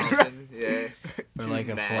 Yeah, Something, yeah. Or like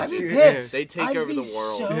a Imagine. I'd be Yeah. pissed. They take I'd over be the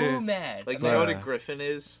world. so mad. Like, you know what a Bruh. griffin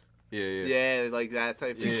is? yeah. Yeah, like that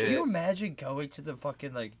type of Yeah. Can shit. you imagine going to the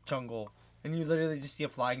fucking like jungle and you literally just see a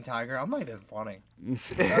flying tiger, I'm not even running. I'm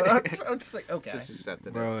just like, okay. Just accept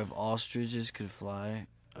it. Bro, if ostriches could fly,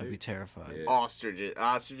 I'd be terrified. Yeah.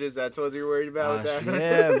 Ostriches, that's what you're worried about with that?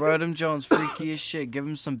 Yeah, bro, them Jones freaky as shit. Give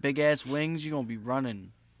them some big ass wings, you gonna be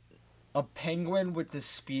running. A penguin with the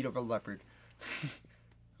speed of a leopard.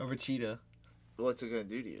 Of a cheetah. What's it gonna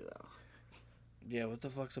do to you, though? Yeah, what the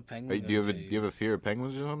fuck's a penguin? Wait, do you have a fear of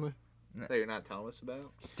penguins or something? That you're not telling us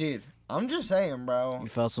about? Dude, I'm just saying, bro. You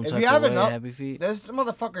felt some If type you of have way, enough- Happy Feet? There's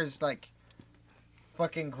motherfuckers, like,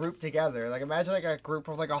 fucking grouped together. Like, imagine, like, a group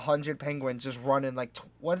of, like, 100 penguins just running, like,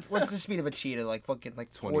 what's the speed of a cheetah? Like, fucking,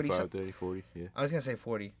 like, 40 25, 30, 40, yeah. I was gonna say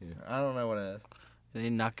 40. Yeah. I don't know what it is. They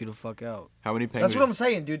knock you the fuck out. How many penguins? That's what I'm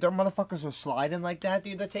saying, dude. Them motherfuckers are sliding like that,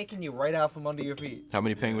 dude. They're taking you right out from under your feet. How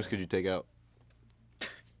many penguins could you take out?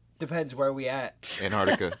 Depends where we at.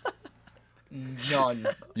 Antarctica. None.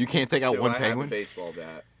 You can't take out Do one I have a penguin. baseball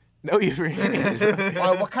bat? No, you forget.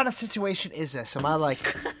 All right, what kind of situation is this? Am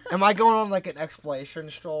I going on like an exploration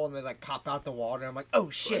stroll and they like pop out the water and I'm like, oh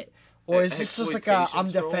shit? Or is this just like Exploitation I'm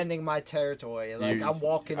stroll? defending my territory? Like You- I'm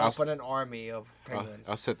walking I'll- up on an army of penguins.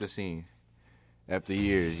 I'll set the scene. After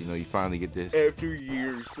years, you finally get this. After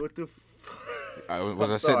years, what the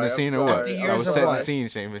Was I setting sorry, the I'm scene or sorry. what? After I years was of setting what? the scene,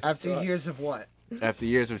 Seamus. After years of what? After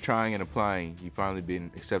years of trying and applying, you finally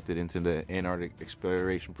been accepted into the Antarctic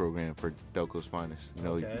Exploration Program for Delco's Finest.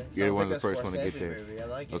 Okay. You're Sounds one of the like a first one to get Scorsese there. movie. I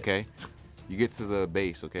like it. Okay? You get to the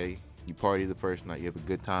base, okay? You party the first night. You have a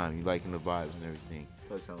good time. You liking the vibes and everything.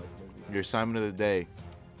 Does sound like a movie. Your assignment of the day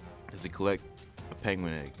is to collect a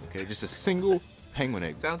penguin egg, okay? Just a single penguin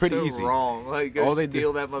egg. Sounds Pretty so easy. wrong. Like, go All they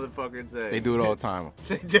steal that motherfucker and say. They do it all the time.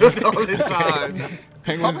 They do it all the time.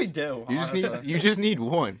 Penguins, Probably do. You just need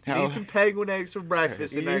one. You need some penguin eggs for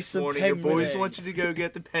breakfast the You need next some morning. Your penguin boys want you eggs. to go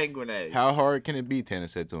get the penguin eggs. How hard can it be? Tanner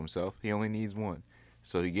said to himself. He only needs one.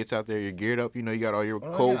 So he gets out there. You're geared up. You got all your What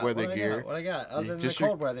do I cold got? weather What do I gear. got? What I got? Other than Just the your-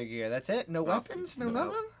 cold weather gear. That's it? No Nothing. weapons? No No.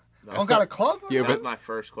 nothing? No. Oh, got a club? Yeah, That but was my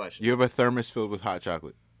first question. you have a thermos filled with hot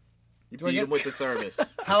chocolate. You Do I beat get- him with the thermos.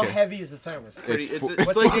 How Okay. heavy is the thermos? Pretty, It's it's, fu- it's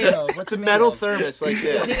What's like it made of? What's a it made metal of? thermos like It's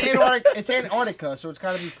this. in Antarctica, it's Antarctica, so it's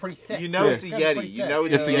got to be pretty thick. You know Yeah. it's a It's gotta be Yeti. pretty You thick. know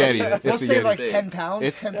It's a Yeti. It's Let's a say Yeti. like Big. 10 pounds,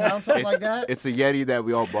 It's- 10 pounds, something like that. It's a Yeti that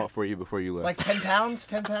we all bought for you before you left. Like 10 pounds,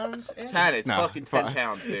 10 pounds. Yeah. Tad, it's Nah, fucking 10 five-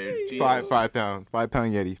 pounds, dude. Jesus. 5 pound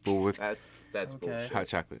Yeti full with That's Okay. bullshit. hot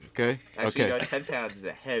chocolate. Okay. Actually, Okay. you know, 10 pounds is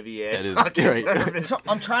a heavy ass That is- fucking right. thermos. So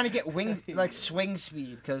I'm trying to get swing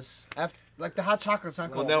speed because after like the hot chocolate's not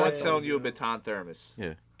Well, going. no to one's selling you a baton thermos.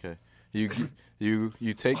 Yeah. Okay. You take That you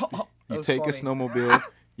was take a funny. snowmobile.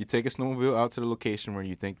 You take a snowmobile out to the location where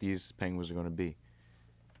you think these penguins are going to be,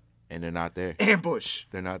 and they're not there. Ambush.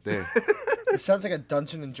 They're not there. It sounds like a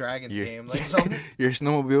Dungeons and Dragons Your- game. Like some. Your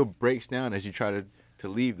snowmobile breaks down as you try to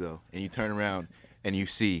leave though, and you turn around and you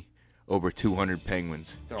see over 200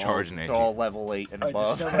 penguins charging at They're all you. level 8 and Right,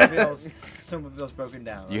 above. the snowmobile's broken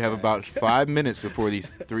down. You have okay. about 5 minutes before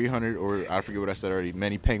these 300 or I forget what I said already.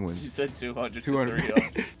 Many You penguins. said 200 200, to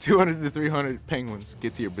 300. 200 to 300 penguins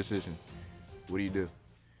get to your position. What do you do?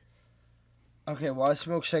 Okay, well I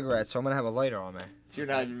smoke cigarettes, so I'm gonna have a lighter on me. You're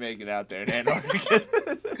not even making it out there in Antarctica.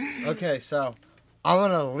 Okay, so I'm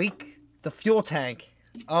gonna leak the fuel tank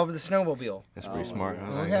of the snowmobile. That's pretty smart. I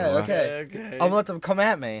ain't Okay, gonna lie. okay. Okay. I'm gonna let them come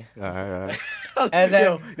at me, All right. and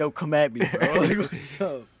then Yo, come at me, bro. Like, what's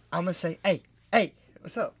up? I'm gonna say, "Hey,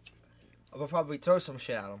 what's up?" I'm gonna probably throw some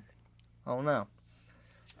shit at them. I don't know.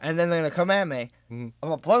 And then they're gonna come at me. Mhm. I'm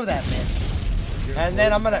gonna blow that bitch, and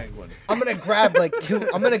then I'm gonna grab like two.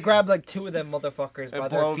 I'm gonna grab like two of them motherfuckers by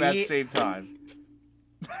and their blow them at the feet. same time.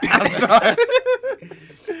 I'm sorry.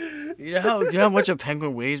 You know how much a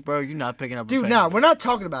penguin weighs, bro? You're not picking up a Dude, penguin. no, we're not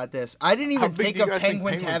talking about this. I didn't How even big think do you of guys think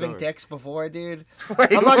penguins penguins having are? dicks before, dude.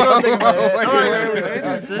 Wait, I'm not gonna think about it. wait, I'm not wait, gonna- wait,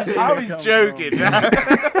 wait. This I was come joking.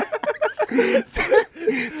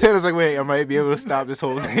 Tanner's like, wait, I might be able to stop this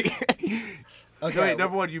whole thing. Okay, Wait,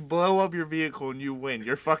 number one, you blow up your vehicle and you win.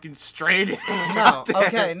 You're fucking straight in. no,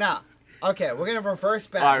 okay, no. Okay, we're gonna reverse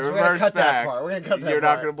back. All right, We're gonna reverse cut back. that part. We're gonna cut that You're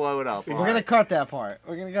part. not gonna blow it up. We're gonna cut that part.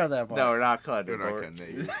 We're gonna cut that part. No, we're not cutting. We're not We're-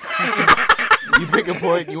 cutting that. You pick a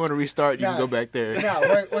point, you want to restart, you can No. go back there.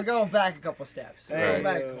 No, we're going back a couple steps. We're Right. going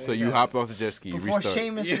back a couple So you steps. hop off the jet ski, you Before restart.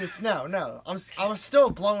 Seamus is no. I was still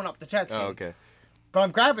blowing up the jet ski. Oh, okay. But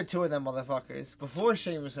I'm grabbing two of them motherfuckers. Before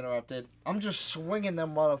Seamus interrupted, I'm just swinging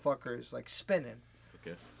them motherfuckers, like spinning.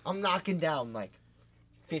 Okay. I'm knocking down like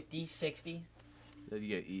 50, 60. Then you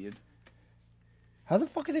get eaten. How the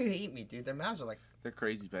fuck are they gonna eat me, dude? Their mouths are like. They're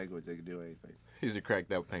crazy penguins. They can do anything. These are cracked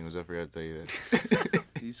out penguins, I forgot to tell you that.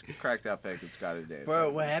 These cracked out penguins got a day.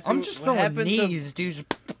 Bro, what happened? I'm just what throwing happened to knees, dude.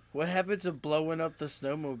 what happened to blowing up the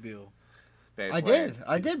snowmobile? bad. I plan. did.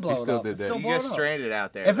 I did blow He it still up. did It's that. still You blown get up. stranded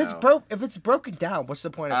out there. If it's broken down, what's the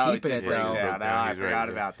point of keeping it break though? break down. down, I he's right, forgot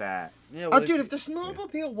yeah. about that. Yeah, Oh, well, dude, if the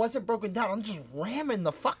snowmobile wasn't broken down, I'm just ramming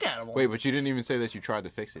the fuck out of him. Wait, but you didn't even say that you tried to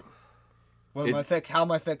fix it. What am I fix? How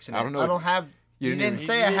am I fixing it? I don't know. I don't have. You You didn't didn't even-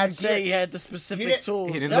 say I had say gear. you had the You specific didn't-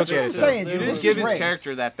 tools. He didn't That's look what at I'm it, saying, though. dude. You This didn't give is his rigged.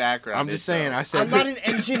 character that background. I'm just saying. I said I'm not an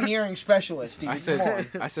engineering specialist, dude. I Come said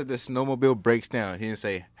on. I said the snowmobile breaks down. He didn't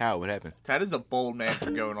say how. What happened? Ted is a bold man for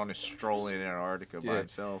going on a stroll in Antarctica by Yeah.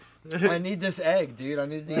 himself. I need this egg, dude. I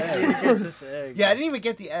need the egg. Get this egg. Yeah, I didn't even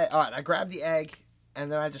get the egg. All right, I grabbed the egg,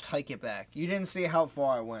 and then I just hike it back. You didn't see how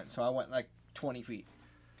far I went, so I went like 20 feet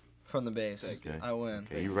from the base. Okay. I win.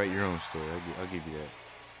 Okay, you write your own story. I'll give you that.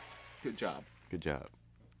 Good job. Good job.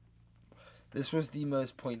 This was the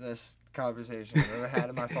most pointless conversation I've ever had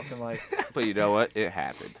in my fucking life. But you know what? It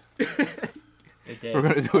happened. It did. We're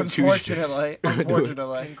gonna do a choose- Unfortunately.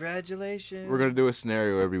 Unfortunately. Congratulations. We're gonna do a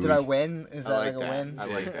scenario every Did week. I win? Is that like a win? I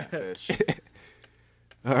like that fish.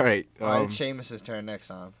 All right. All right, it's Seamus's turn next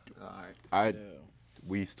time. Alright.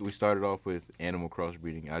 We started off with animal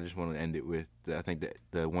crossbreeding. I just want to end it with I think that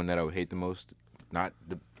the one that I would hate the most, not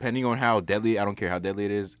depending on how deadly. I don't care how deadly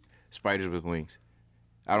it is. Spiders with wings.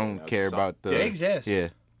 I don't that care suck. about the. They exist. Yeah.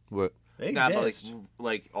 What? They Not but exist.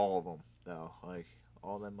 like all of them though. Like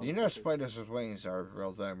all them. You know motherfuckers. spiders with wings are a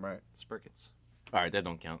real thing, right? Sprickets. All right, that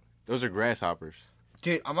don't count. Those are grasshoppers.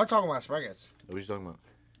 Dude, I'm not talking about spriggans. What are you talking about?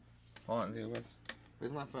 Hold on, dude.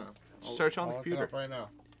 Where's my phone? Search on the I'll look it computer. up right now.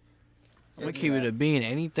 I'm gonna keep it a bean.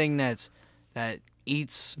 Anything that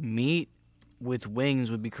eats meat with wings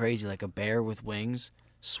would be crazy. Like a bear with wings,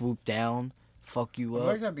 swoop down, fuck you I feel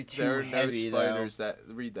up. like that'd be too There are no heavy, spiders that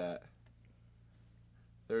read that.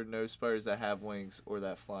 There are no spiders that have wings or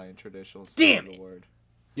that fly in traditional sense Damn of the it. word.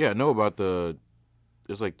 Yeah, I know about the.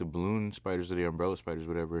 There's like the balloon spiders or the umbrella spiders,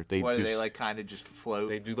 whatever. They What do do they s- like kind of just float?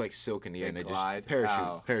 They do like silk in the air and They they glide? just parachute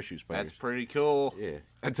Oh. parachute spiders. That's pretty cool. Yeah,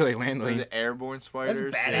 until they land Those on are you. airborne That's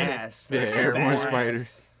spiders. badass. Yeah, That's airborne badass.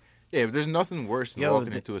 spiders. Yeah, but there's nothing worse than Yo, walking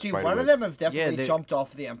the- into a Dude, spider one of web. them have definitely they- jumped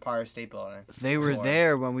off the Empire State Building. They were before.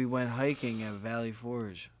 there when we went hiking at Valley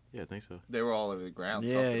Forge. Yeah, I think so. They were all over the ground.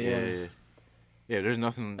 Yeah, something. yeah. Yeah, there's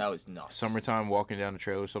nothing. That was nuts. Summertime walking down the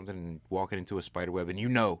trail or something and walking into a spider web and you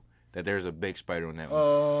know that there's a big spider on that one.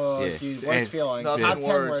 Oh, Yeah. dude, worst And feeling. nothing Top 10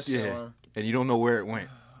 worse. worst Yeah. feeling. And you don't know where it went.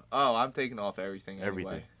 Oh, I'm taking off everything. Everything.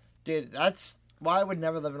 Anyway. Dude, that's why I would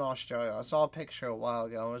never live in Australia. I saw a picture a while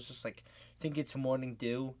ago. And it was just like, think it's morning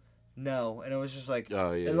dew? No. And it was just like,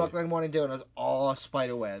 Oh, yeah. it looked like morning dew, and it was all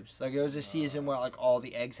spider webs. Like, it was a season where, like, all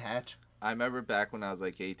the eggs hatch. I remember back when I was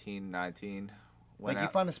like 18, 19. Like, you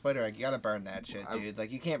find a spider egg, you gotta burn that shit, I- dude.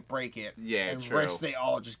 Like, you can't break it. Yeah, and true. risk they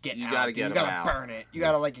all just get You out. gotta dude. get You 'em gotta out. burn it. You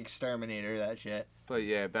gotta, like, exterminator that shit. But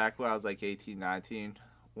yeah, back when I was like 18, 19,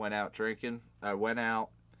 went out drinking. I went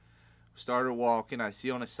out, started walking. I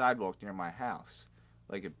see on a sidewalk near my house,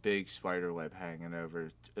 like a big spider web hanging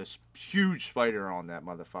over, huge spider on that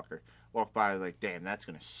motherfucker. Walk by, like, damn, that's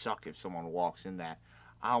gonna suck if someone walks in that.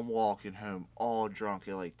 I'm walking home all drunk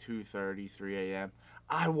at like 2:30, 3 a.m.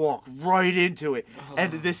 I walk right into it.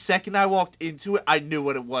 And the second I walked into it, I knew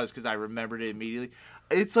what it was because I remembered it immediately.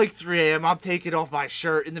 It's like 3 a.m. I'm taking off my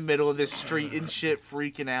shirt in the middle of this street and shit,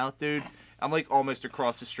 freaking out, dude. I'm like almost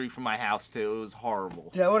across the street from my house, too. It was horrible.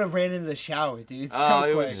 Dude, I would have ran into the shower, dude. So Oh,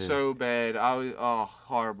 it quick. was so bad. I was,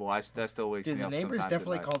 horrible. That still wakes Dude, me the up neighbors sometimes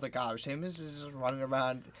definitely at night. called the cops. Seamus is just running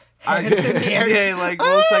around, I, hands in the air. yeah, like,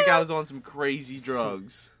 looked like I was on some crazy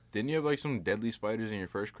drugs. Didn't you have like some deadly spiders in your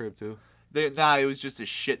first crib too? Nah, it was just a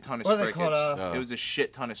shit ton of What are they sprickets. called, It was a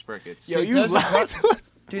shit ton of sprickets. Yo, Dude, you those lied are- to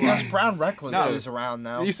us. Dude, there's brown recluses No. around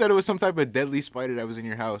now. You said it was some type of deadly spider that was in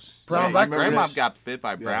your house. Brown Yeah, you remember recluse. Grandma that? got bit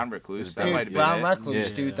by brown recluse. That Dude, might have been brown it. recluse,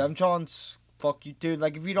 Yeah. dude. Them Johns, fuck you, dude.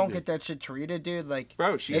 Like, if you don't get that shit treated, dude, like,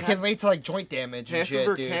 Bro, she it had can lead to, like, joint damage and half shit, of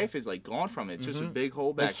her dude. calf is like gone from it. It's just a Mhm. big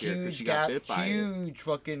hole Like, back here because huge she got gap, bit by it. huge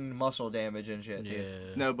fucking muscle damage and shit, Yeah.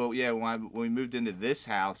 dude. No, but yeah, when we moved into this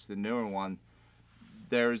house, the newer one,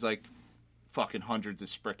 there was like fucking hundreds of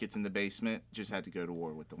sprickets in the basement. Just had to go to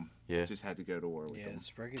war with them. Yeah. Just had to go to war with Yeah, them.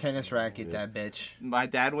 spriggans. Tennis racket, that bitch. My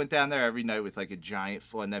dad went down there every night with like a giant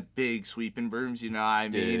foot and that big sweeping brooms, you know what I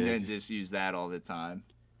mean? Yeah. And just use that all the time.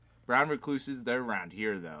 Brown recluses, they're around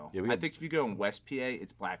here though. Yeah, we I got- think if you go in West PA,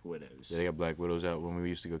 it's black widows. Yeah, they got black widows out when we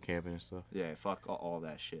used to go camping and stuff. Yeah, fuck all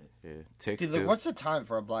that shit. Yeah, ticks Dude, too. like, what's the time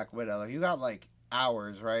for a black widow? Like, you got, like,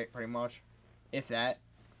 hours, right? Pretty much. If that.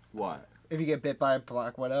 What? If you get bit by a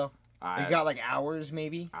black widow. I You got, like, hours,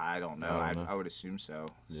 maybe? I don't know. I don't know. I would assume so.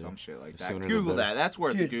 Yeah. Some shit like The that. sooner the Google better. that. That's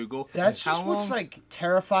worth a Dude, Google. That's How just what's, long- like,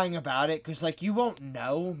 terrifying about it. Because, like, you won't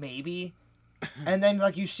know, maybe. And then,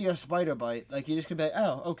 like, you see a spider bite. Like, you just could be like,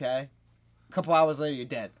 oh, okay. A couple hours later, you're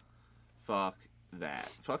dead. Fuck that.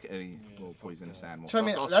 Fuck any little poisonous animal. So I Fuck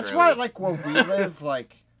mean, Australia. that's why like where we live,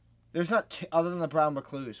 like there's not other than the brown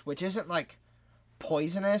recluse, which isn't like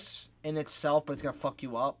poisonous in itself, but it's gonna fuck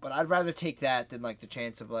you up. But I'd rather take that than like the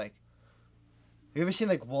chance of like. Have you ever seen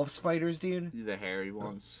like wolf spiders, dude? The hairy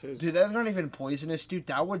ones. Dude, that's not even poisonous, dude.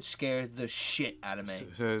 That would scare the shit out of me. It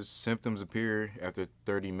says symptoms appear after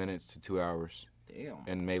 30 minutes to 2 hours Damn.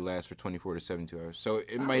 and may last for 24 to 72 hours. So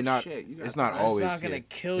it might not. Shit, you got It's not that. always. It's not gonna yeah,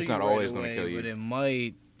 kill it's you. not right always away, gonna kill you. but it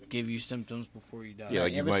might give you symptoms before you die. Yeah,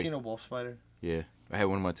 like you you ever might. seen a wolf spider? Yeah, I had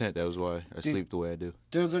one in my tent. That was why I Dude. sleep the way I do.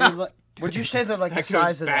 They're literally like, would you say they're like the That size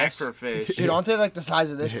goes of back this? for fish. Dude, aren't they like the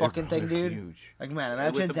size of this Yeah, fucking bro, thing, they're dude? Huge. Like, man, With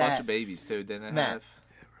imagine a bunch that. of babies too, didn't it Matt. have?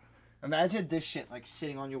 Imagine this shit like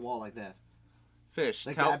sitting on your wall like this. Fish,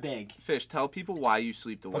 Like tell that big. Fish, tell people why you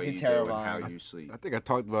sleep the way Fucking you do and terrifying. how you sleep. I think I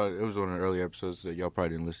talked about it. It was on an earlier episodes that y'all probably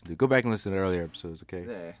didn't listen to. Go back and listen to the earlier episodes, okay?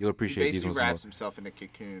 Yeah. You'll appreciate he these basically ones wraps more. himself in a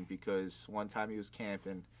cocoon because one time he was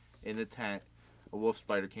camping in the tent, a wolf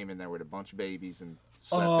spider came in there with a bunch of babies and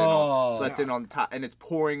slept in on the top, and it's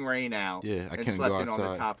pouring rain out. Yeah, I and couldn't slept go in on the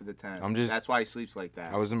outside. top of the tent. I'm just- That's why he sleeps like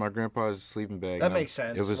that. I was in my grandpa's sleeping bag. That and makes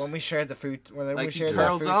sense. It was When we shared the food, when we like he shared that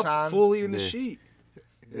curls food up time, fully in the Yeah. sheet.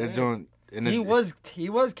 that joint. And he it- was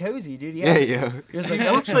cozy, dude. Yeah, Yeah, yeah. He was He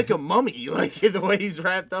like, looks like a mummy, like the way he's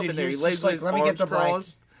wrapped up Dude, in there. he He was lays just with like, his "Let me get arms the blanket."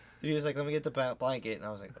 crossed. he was like, let me get the blanket, and I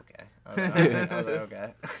was like, okay. I was like,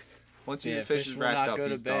 okay. Once Yeah, the fish fish is will wrapped not up, go to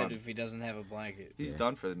he's bed done. if he doesn't have a blanket. He's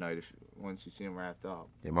done for the night once you see him wrapped up.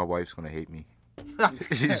 Yeah, my wife's gonna hate me.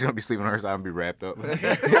 She's gonna be sleeping on her side and be wrapped up.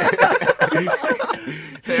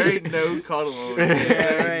 There ain't no cuddle over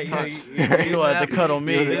Yeah, right. You don't have to cuddle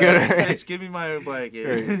me. Bitch, give me my own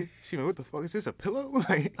blanket. She like, what the fuck is this? A pillow?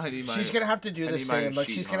 Like, I need my. She's gonna have to do I the need my same. Like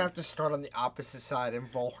sheet she's gonna hung. have to start on the opposite side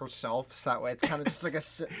and roll herself, so that way it's kind of just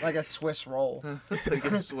like a Swiss roll. like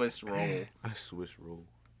a Swiss roll. a Swiss roll.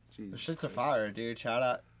 The Jeez. shit's a fire, dude. Shout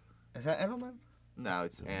out. Is that Edelman? No,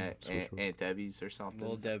 it's Swiss roll. Aunt Debbie's or something.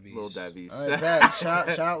 Little Debbie's. Little Debbie's. I bet.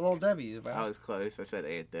 shout out, Little Debbie. Bro. I was close. I said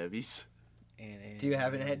Aunt Debbie's. Do you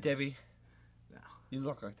have an Aunt Debbie? No. You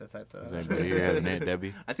look like the type to. Does anybody here have an Aunt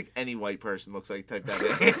Debbie? I think any white person looks like type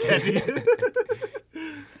that Aunt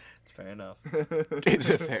Debbie. Fair enough. Is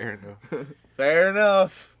it fair enough? Fair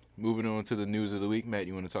enough. Moving on to the news of the week, Matt.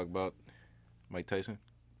 You want to talk about Mike Tyson?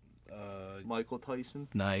 Michael Tyson.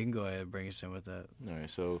 Nah, you can go ahead and bring us in with that. All right,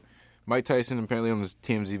 so Mike Tyson apparently on this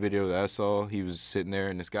TMZ video that I saw, he was sitting there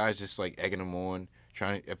and this guy's just like egging him on,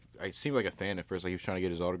 trying. I seemed like a fan at first, like he was trying to get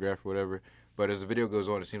his autograph or whatever. But as the video goes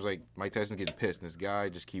on, it seems like Mike Tyson's getting pissed, and this guy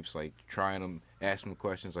just keeps like trying him, asking him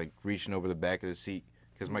questions, like reaching over the back of the seat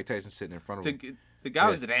because Mike Tyson's sitting in front of him. The guy Yeah.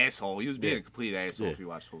 was an asshole. He was being Yeah. a complete asshole Yeah. if you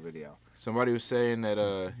watch the full video. Somebody was saying that,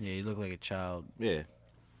 Yeah, you look like a child. yeah,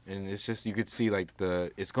 and it's just you could see like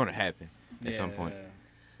it's going to happen at some point. Yeah.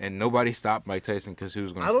 And nobody stopped Mike Tyson because he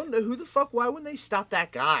was going I don't know who the fuck. Why wouldn't they stop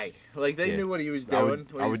that guy? Like they Yeah. knew what he was I doing,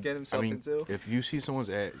 would- what I he was would- getting himself into. If you see someone's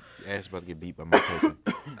ass about to get beat by Mike Tyson,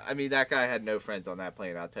 I mean, that guy had no friends on that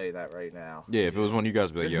plane. I'll tell you that right now. yeah, if it was one of you guys,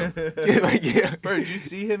 I'd be like, yo, like, yeah. Bro, did you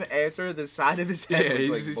see him after the side of his head Yeah,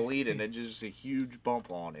 was he's- like bleeding and just a huge bump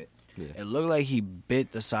on it? It looked like he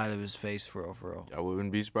bit the side of his face for real. I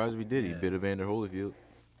wouldn't be surprised if he did. He bit Evander Holyfield.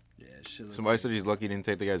 Yeah, shit. Somebody said he's lucky he didn't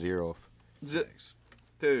take the guy's ear off.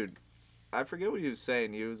 Dude, I forget what he was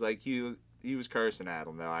saying. He was like he was cursing at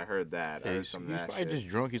him though. I heard that. I Yeah, heard he's some of he's that probably shit. just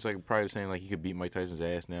drunk. He's like probably saying like he could beat Mike Tyson's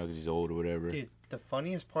ass now because he's old or whatever. Dude, the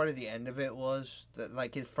funniest part of the end of it was that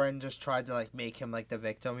like his friend just tried to like make him like the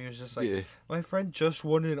victim. He was just like, Yeah. my friend just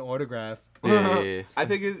wanted an autograph. Yeah. I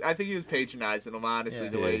think he was patronizing him honestly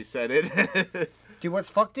Yeah. the way he said it. Dude, what's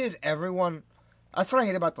fucked is everyone. That's what I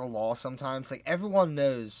hate about the law sometimes. Like, everyone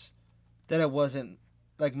knows that it wasn't.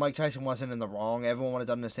 Like, Mike Tyson wasn't in the wrong. Everyone would have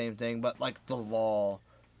done the same thing. But, like, the law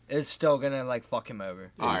is still gonna, like, fuck him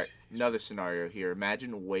over. All right, another scenario here.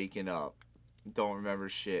 Imagine waking up, don't remember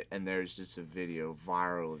shit, and there's just a video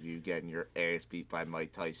viral of you getting your ass beat by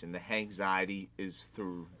Mike Tyson. The anxiety is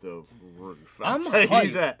through the roof. I'll I'm tell you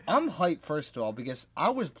hyped. that. I'm hyped, first of all, because I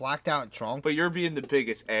was blacked out drunk. But you're being the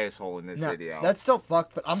biggest asshole in this Now, video. that's still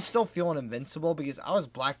fucked, but I'm still feeling invincible because I was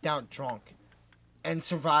blacked out drunk and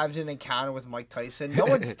survived an encounter with Mike Tyson. No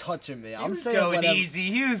one's touching me. I'm saying whatever.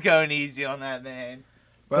 He was going easy on that man.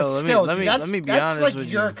 Bro, But let still, me that's, be that's honest like with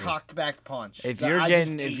your you. cocked back punch. If that you're I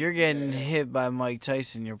getting just ate. hit by Mike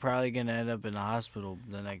Tyson, you're probably gonna end up in the hospital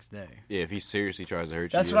the next day. Yeah, if he seriously tries to hurt you.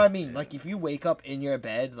 That's yeah. what I mean. Like, if you wake up in your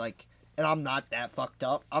bed, like, and I'm not that fucked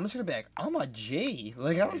up, I'm just gonna be like, I'm a G.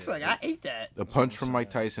 Like, I'm just like, I ate that. A punch from Mike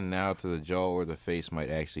Tyson now to the jaw or the face might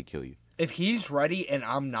actually kill you. If he's ready and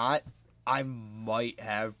I'm not, I might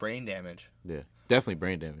have brain damage. Yeah, definitely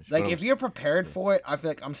brain damage. Like, But if you're prepared for it, I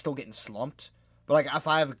feel like I'm still getting slumped. But, like, if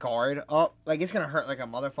I have a guard up, like, it's going to hurt like a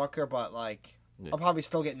motherfucker, but, like, I'll probably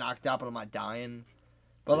still get knocked out, but I'm not dying.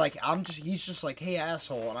 But, like, he's just like, hey,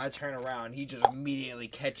 asshole, and I turn around, he just immediately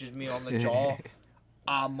catches me on the jaw.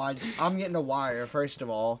 I'm getting a wire, first of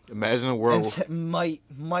all. Imagine a world. And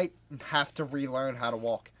might have to relearn how to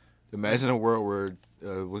walk. Imagine a world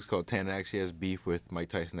where what's called Tana actually has beef with Mike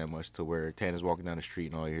Tyson that much to where Tana's walking down the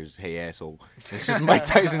street and all you hear is "Hey asshole." It's just Mike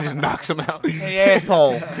Tyson just knocks him out. Hey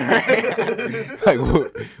asshole. Like,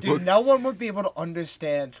 what, Dude, no one would be able to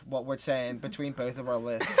understand what we're saying between both of our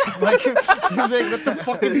lists. Like, you'd be like, what the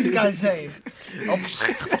fuck are these guys saying?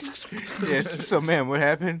 Yes. So, man, what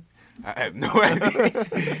happened? I have no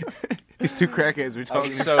idea. These two crackheads were I'm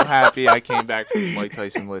talking. so happy I came back from Mike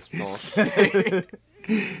Tyson list, Paul.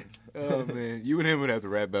 Oh man, you and him would have to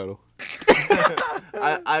rap battle.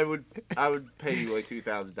 I would pay you like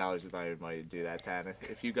 $2,000 if I invited to do that, Tanner.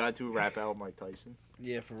 If you got to a rap battle with Mike Tyson,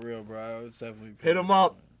 Yeah, for real, bro. I would definitely hit him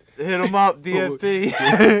up,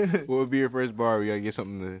 DFP. What would be your first bar? We gotta get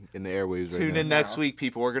something in the airwaves right Tune now. in next week,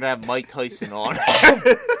 people. We're gonna have Mike Tyson on.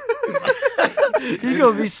 You're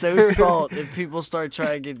gonna be so salt if people start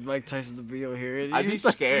trying to get Mike Tyson to be over here. I'd be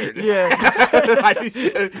scared. Yeah.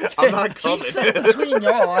 I'm not coming. He's sitting between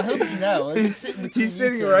y'all. I hope you know. He's sitting between He's you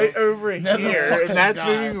sitting two. right over Never here, fucking and that's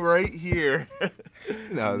die. moving right here.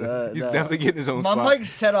 No, he's no. definitely getting his own My spot. mic's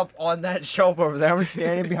set up on that shelf over there. I'm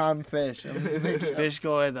standing behind Fish. Fish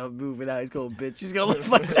gonna end up moving out. He's gonna bitch. He's gonna let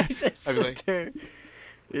Mike Tyson I'd be sit like- there.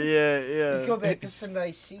 Yeah. He's going to be like, this is a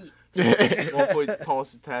nice seat. At one point,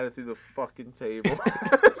 tosses Tanner through the fucking table.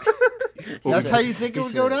 That's how you think it he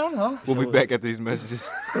would go said- down, huh? We'll be back after these messages.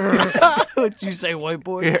 What you say, white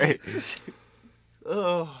boy? Yeah, right.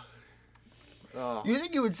 Oh. You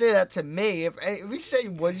think you would say that to me? If we say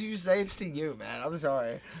what you say, it's to you, man. I'm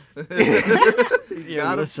sorry. Yeah,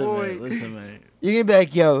 got a listen, point. man. Listen, man. You're gonna be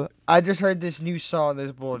like, yo, I just heard this new song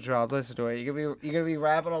this bull drop. Listen to it. You're gonna be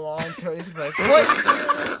rapping along to it. He's gonna be like,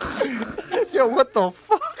 what? Yo, what the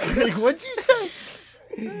fuck? Like, what'd you say?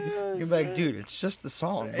 You're be like, dude, it's just the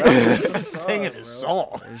song, bro. It's just singing the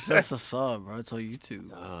song. It's just a song, bro. It's on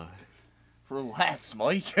YouTube. Relax,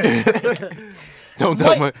 Mike. Don't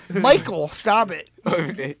tell Michael, stop it.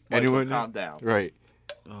 Michael, anyone. calm down. Right.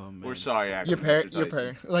 Oh man. We're sorry, actually, Your Mr.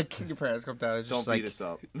 Tyson. parents come down. It's Don't just beat like us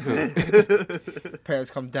up.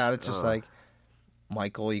 parents come down. It's just like,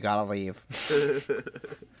 Michael, you gotta leave.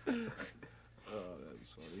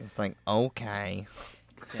 It's like, okay.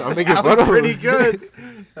 Stop making That fun was of pretty him.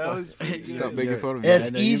 good. That was pretty Stop good. making fun of It's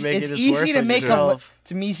him. know, you're easy. making It's this easy worse to on make yourself.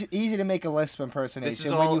 easy to make a lisp impersonation This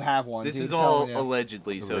is when all. you have one. This dude, is I'm all telling you.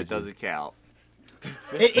 allegedly, so it doesn't count.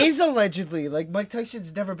 It is allegedly. Like, Mike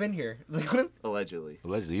Tyson's never been here. Like, what? Allegedly.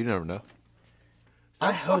 Allegedly, you never know. Stop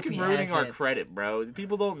I hope fucking he ruining our hasn't. credit, bro.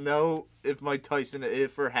 People don't know if Mike Tyson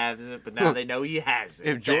if or has it, but now they know he has it.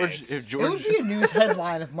 If George, Thanks. if It would George, be a news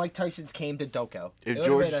headline if Mike Tyson came to Doko. If It would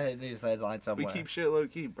George- have been a news headline we somewhere. keep shit low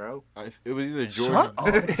key, bro. if it was either George. Shut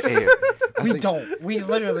up. Hey, We don't. We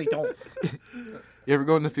literally don't. you ever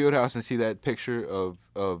go in the field house and see that picture of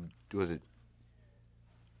was it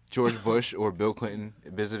George Bush or Bill Clinton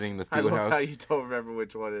visiting the I field love how house? you don't remember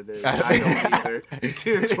which one it is. I don't either. It's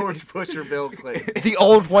either George Bush or Bill Clinton. The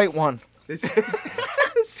old white one.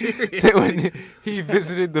 Seriously. When he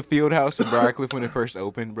visited the field house in Briarcliff when it first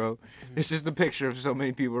opened, bro. It's just a picture of so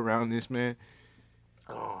many people around this man.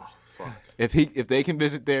 Oh, fuck. If they can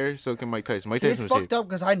visit there, so can Mike Tyson. Mike It's Tyson was fucked here. up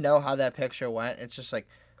because I know how that picture went. It's just like,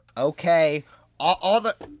 okay, all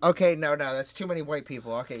the okay, no, that's too many white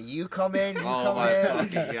people. Okay, you come in, you Oh come my in.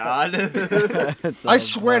 fucking god. It's I all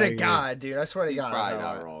swear to bragging. God, dude. I swear to God. Probably I know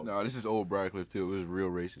not it. wrong. No, this is old Briarcliff too. It was real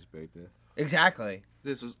racist back then. Exactly.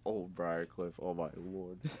 This was old Briarcliff. Oh my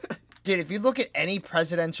lord. Dude, if you look at any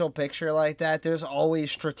presidential picture like that, there's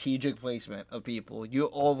always strategic placement of people. You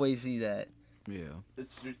always see that. Yeah. The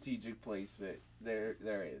strategic placement. There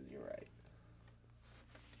is. You're right.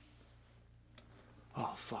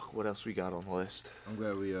 Oh fuck! What else we got on the list? I'm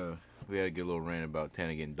glad we had a good little rant about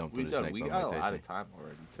Tana getting dumped on his neck We by got a Mike lot Tyson. of time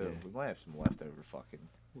already too. Yeah. We might have some leftover fucking.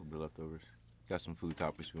 We're leftovers. Got some food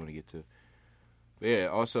topics we want to get to. But yeah,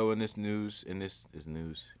 also in this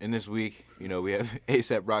week, you know, we have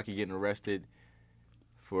ASAP Rocky getting arrested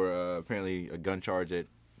for apparently a gun charge at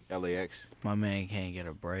LAX. My man can't get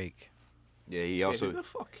a break. Yeah, he Who also the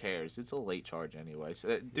fuck cares? It's a late charge anyway.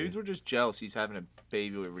 So dudes were just jealous he's having a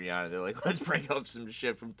baby with Rihanna. They're like, let's bring up some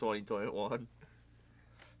shit from 2021.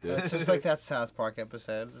 It's just like that South Park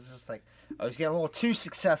episode. It's just like I was getting a little too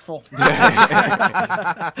successful.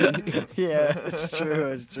 Yeah, it's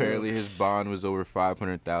true. It's true. Apparently, his bond was over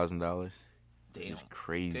 $500,000. Damn. It's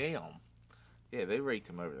crazy. Damn. Yeah, they raked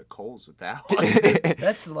him over the coals with that one.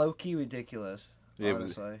 That's low key ridiculous. Yeah, but-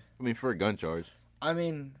 honestly. I mean, for a gun charge. I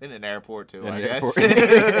mean, In an airport, too, In I an guess.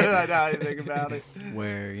 airport. Now I think about it.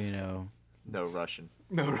 Where No Russian.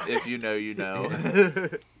 No, If you know, you know.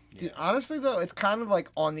 dude, honestly though, it's kind of like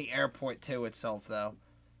on the airport too itself though.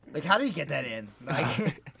 Like, how do you get that in?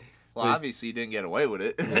 Like, Well, obviously, you didn't get away with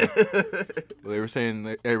it. Well, they were saying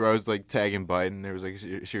that everybody was like tagging Biden. They was like,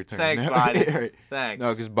 "It's your turn." Thanks, now." Biden. Right. Thanks.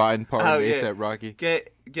 No, because Biden pardoned Oh, yeah. ASAP Rocky.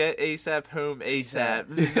 Get ASAP home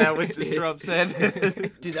ASAP. Is that what Trump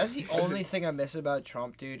said? dude, that's the only thing I miss about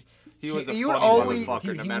Trump, dude. He was a You funny would always, motherfucker,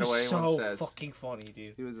 dude, no he matter was what anyone so says. fucking funny,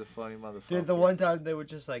 dude. He was a funny motherfucker. Dude, the one time they were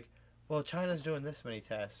just like, "Well, China's doing this many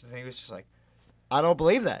tests," and he was just like, "I don't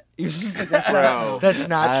believe that." He was just like, "That's Bro. not, that's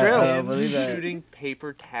not I- true." I don't believe that. Shooting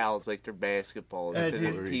paper towels like they're basketballs Yeah, to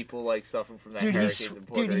dude. the people like suffering from that Dude, hurricane in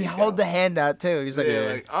Puerto dude, he Rico. held the hand out too. He was like, Yeah,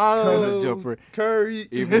 Yeah. like, That was a oh, jumper. Curry.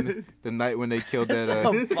 Even the night when they killed that.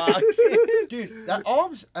 Oh, fuck. Dude,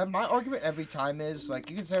 that my argument every time is like,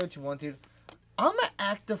 you can say what you want, dude. I'm gonna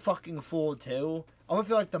act a fucking fool too. I'm gonna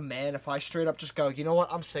feel like the man if I straight up just go, you know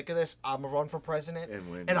what? I'm sick of this. I'm gonna run for president And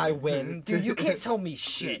win. and I win, dude. You can't tell me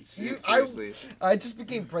shit. Dude, I seriously. just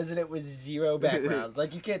became president with zero background.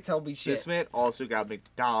 Like, you can't tell me shit. This man also got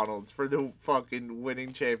McDonald's for the fucking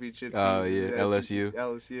winning championship. Oh, team. yeah, LSU.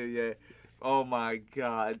 LSU, yeah. Oh my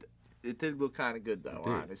god. It did look kind of good though, It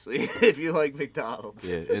did. honestly. If you like McDonald's.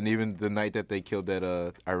 Yeah, and even the night that they killed that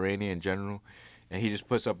Iranian general, and he just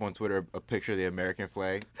puts up on Twitter a picture of the American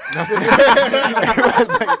flag. Nothing.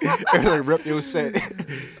 Everyone's like, ripped. It was set.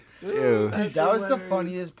 Ew. Dude, that was the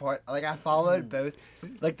funniest part. Like, I followed both,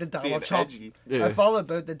 like, the Being Donald Trump. edgy. Yeah. I followed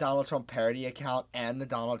both the Donald Trump parody account and the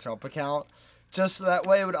Donald Trump account. Just so that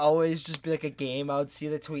way it would always just be like a game. I would see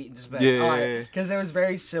the tweet and just be like, Yeah. alright. Because it was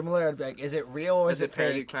very similar. I'd be like, is it real or But is the it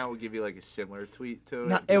parody fake? account will give you like a similar tweet to it.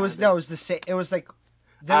 No, it was the same. It was like,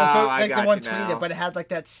 they were Oh, both, I like the got one you tweeted now. it, but it had like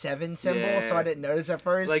that 7 symbol, so Yeah. I didn't notice at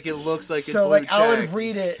first. Like it looks like a so blue like I would check.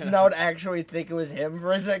 read it and I would actually think it was him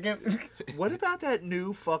for a second. What about that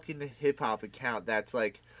new fucking hip hop account that's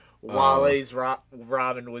like Oh. Wale's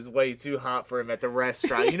ramen was way too hot for him at the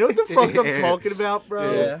restaurant? You know what the fuck I'm Yeah. talking about,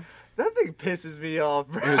 bro? Yeah. That thing pisses me off,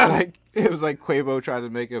 bro. It was like Quavo tried to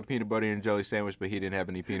make a peanut butter and jelly sandwich, but he didn't have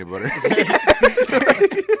any peanut butter.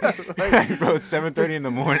 Like, bro, it's 7:30 in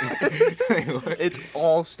the morning. Like, what? It's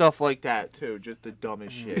all stuff like that too, just the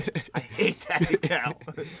dumbest shit. I hate that account.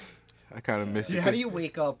 I kind of miss Dude, it. how do you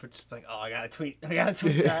wake up and just be like, oh, I gotta tweet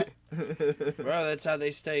that? Bro, that's how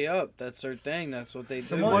they stay up. That's their thing. That's what they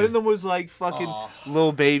do. One of them was like fucking Aw.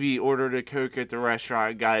 little baby ordered a Coke at the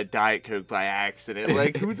restaurant and got a Diet Coke by accident.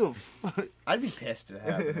 Like who the fuck? I'd be pissed if it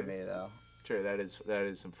happened to me though. Sure, that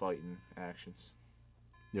is some fighting actions.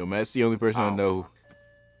 Yo, Matt's the only person I Oh, know.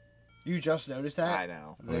 You just noticed that? I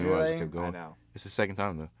know. I didn't realize it Literally? kept I going. know. It's the second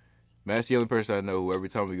time though. Matt's the only person I know who every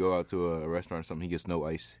time we go out to a restaurant or something, he gets no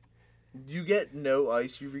ice. You get no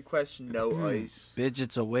ice. You request no ice. Bitch,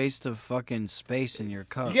 it's a waste of fucking space in your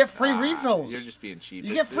cup. You get free refills. You're just being cheap.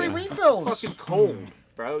 You get free It's refills. fucking cold,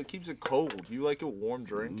 bro. It keeps it cold. You like a warm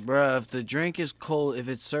drink? Bruh, if the drink is cold, if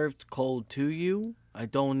it's served cold to you, I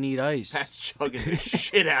don't need ice. That's chugging the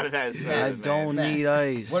shit out of that soda, I man. don't Man. need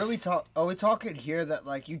ice. What are we talk? Are we talking here that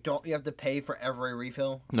like you have to pay for every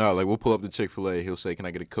refill? No, like we'll pull up the Chick-fil-A. He'll say, "Can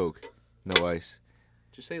I get a Coke?" No ice.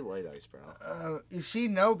 Just say light ice, bro. You see,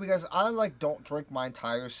 no, because I like don't drink my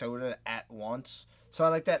entire soda at once. So I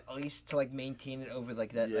like that at least to like maintain it over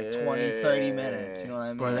like that like 20, 30 minutes. You know what I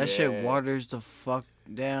mean? Bro, that shit Yeah. waters the fuck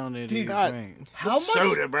down into Dude, your God. drink. How much?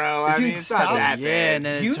 Soda, bro. I Dude, mean, it's stop. not that Yeah, bad. and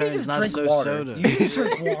then You it need turns to not drink so water. soda. You need to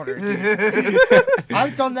drink water, dude.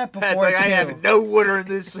 I've done that before That's like I too. have no water in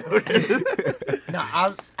this soda.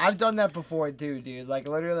 No, I've done that before too, dude. Like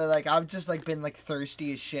literally, like I've just like been like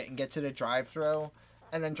thirsty as shit and get to the drive-thru,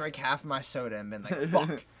 and then drink half my soda and been like,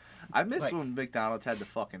 fuck. I miss Like- when McDonald's had the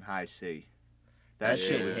fucking high C. That That shit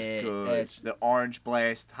shit was hit. good. It's- The Orange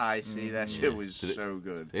Blast high C. That shit was Did it- so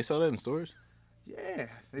good. They sell that in stores. Yeah,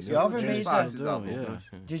 they Y'all sell ever juice made boxes that- of Yeah. them.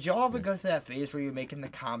 Did y'all ever go through that phase where you're making the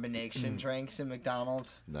combination drinks in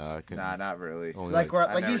McDonald's? Nah, I couldn't. Nah, not really. Only Like, where,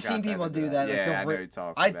 I like never you've seen got that people into do that. Like Yeah, the I know ri- you're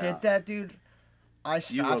talking I about. did that, dude. I You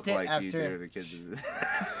stopped look it like you do after. the kids.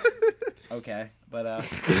 Okay, but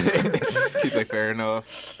He's like, fair enough.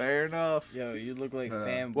 Fair enough. Yo, you look like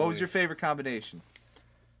fanboy. What was your favorite combination?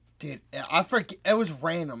 dude, I forget. It was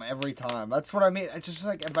random every time. That's what I mean. It's just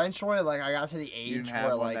like eventually, like I got to the You age didn't where have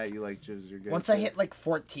one like that you like just your once I hit like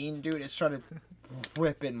 14, dude, it started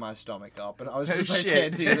ripping my stomach up, and I was just Oh, like, I shit.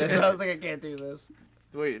 can't do this. I was like, I can't do this.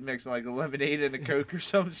 Wait, mixing like a lemonade and a Coke or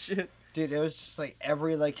some shit. Dude, it was just like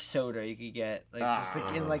every like soda you could get, like just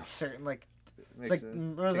like in like certain like it's like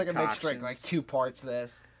Mixing there was like a mixed drink, like concoctions. 2 parts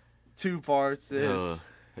this. 2 parts this.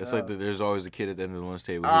 It's like there's always a kid at the end of the lunch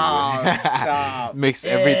table. who Oh, stop. mix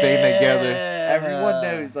everything together. Everyone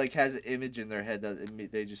knows, like, has an image in their head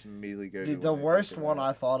that they just immediately go to. Dude, the worst one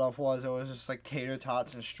I thought of was it was just like tater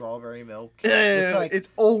tots and strawberry milk. Yeah, With, like- it's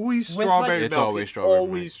always with, strawberry like- It's milk. always strawberry milk.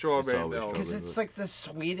 Always It's strawberry always milk. Because strawberry it's like the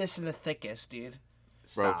sweetest and the thickest, dude.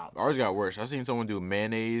 Bro, Stop. ours got worse. I seen someone do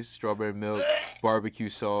mayonnaise, strawberry milk, barbecue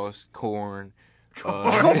sauce, corn.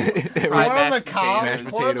 Corn. Corn on the mashed cob,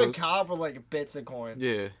 potatoes. corn on the Potatoes. cob with like bits of corn.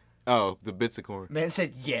 Yeah. Oh, the bits of corn. Man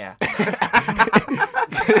said, yeah.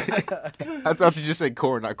 I thought you just said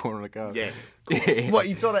corn, not corn on the cob. Yeah. Yeah. What,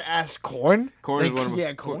 you thought I asked corn? Corn Like, is one of my,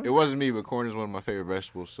 yeah, corn? It wasn't me, but corn is one of my favorite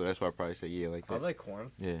vegetables, so that's why I probably said yeah like I that. like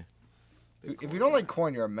corn. Yeah. If you don't like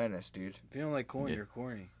corn, you're a menace, dude. If you don't like corn, Yeah. you're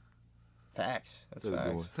corny. Facts. That's That's a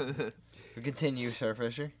good facts. one. We continue, Sir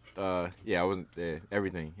Fisher. Yeah, I wasn't there.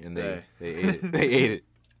 Everything, and they Yeah. they ate it. They ate it.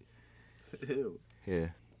 Ew. Yeah,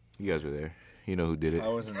 you guys were there. You know who did I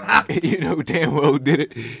it. wasn't there. You know damn well who did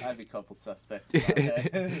it. I have a couple suspects. about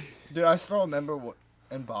that. Dude, I still remember what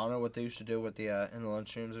in Bonner what they used to do with the in the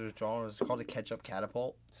lunchrooms. It was drawn. It was called a ketchup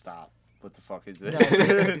catapult. Stop. What the fuck is No,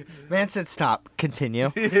 this? Man said stop.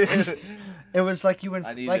 Continue. It was like you would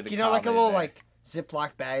I needed like a you know like a comment little there. like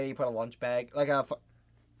Ziploc bag that you put a lunch bag like a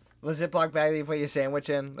Ziploc bag that you put your sandwich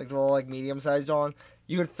in like the little like medium sized one.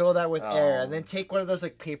 You would fill that with air and then take one of those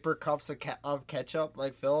like paper cups of ketchup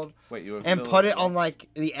like filled Wait, you would and fill put it on like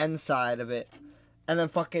the end side of it, and then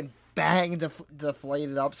fucking bang the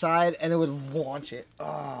deflated upside, and it would launch it.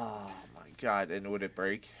 Oh my god! And would it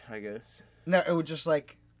break? I guess. No, it would just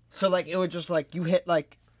like so like it would just like you hit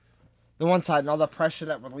like the one side, and all the pressure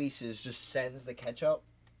that releases just sends the ketchup,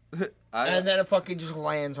 and then it fucking just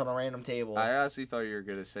lands on a random table. I honestly thought you were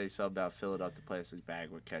gonna say something about fill it up the plastic bag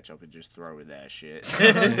with ketchup and just throw in that shit.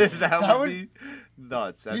 that would be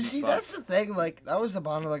nuts. That'd You be see, fun. that's the thing. Like that was the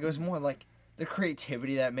Bonner. Like it was more like the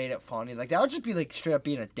creativity that made it funny. Like that would just be like straight up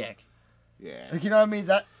being a dick. Yeah. Like you know what I mean?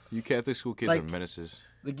 That You Catholic school kids Like- are menaces.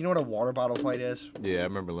 like you know what a water bottle fight is? Yeah, I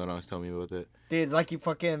remember Lennox telling me about that. Dude, like you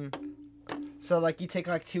fucking. So like you take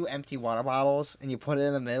like 2 empty water bottles and you put it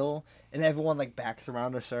in the middle, and everyone like backs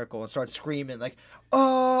around a circle and starts screaming like,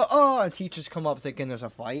 oh! And teachers come up thinking there's a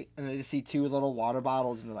fight, and they just see 2 little water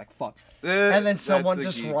bottles, and they're like, fuck. And then someone That's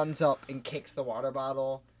just the geek. runs up and kicks the water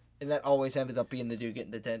bottle, and that always ended up being the dude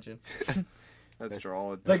getting detention. That's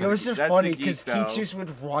drawing. Like it was just That's funny the geek, because though. teachers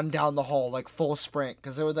would run down the hall like full sprint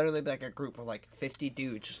because there would literally be like a group of like 50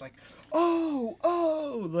 dudes just like,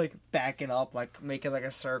 oh, like backing up, like making like a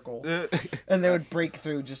circle, and they would break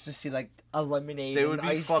through just to see like a lemonade They and would be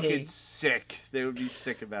iced fucking tea. sick. They would be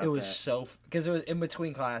sick about It was that. so because it was in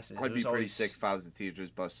between classes. I'd It be was pretty always- sick if I was the teacher's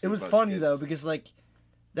bus. It was bus funny kids. though because like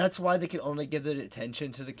that's why they could only give the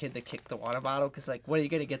attention to the kid that kicked the water bottle because like what are you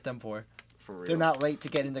gonna get them for? For real. They're not late to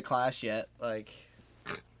get into class yet. Like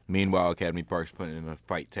Meanwhile, Academy Park's putting in a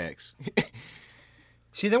fight tax.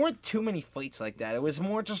 see, there weren't too many fights like that. It was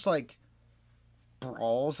more just like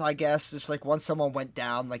brawls, I guess. Just like once someone went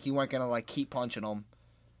down, like you weren't gonna like keep punching them.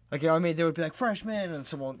 Like you know what I mean? They would be like freshman, and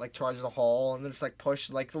someone would, like charge the hall, and then just like push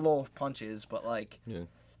like the little punches. But like Yeah.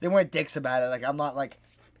 they weren't dicks about it. Like I'm not like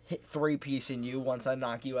hit 3-piecing you once I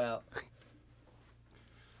knock you out.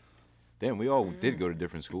 Damn, we all did go to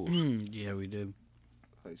different schools. Yeah, we did.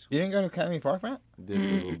 You didn't go to Academy Park, Matt? Did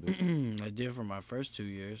a little bit. I did for my first 2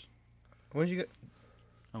 years. Where'd you go?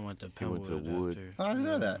 I went to He went to Penwood Wood. after. Oh, I didn't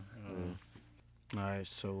know that. All right,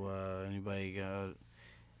 so anybody got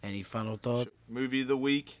any final thoughts? Movie of the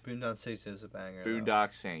week. Boondock Saints is a banger. though.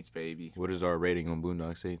 Boondock Saints, baby. What is our rating on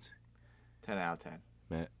Boondock Saints? 10 out of 10.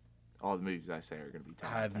 Matt? All the movies I say are gonna be 10.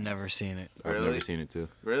 out of I've 10. never seen it. I've Really? never seen it too.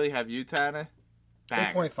 Really? Have you, Tanner?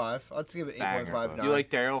 Banger. 8.5. I'd give it Banger. 8.5. You like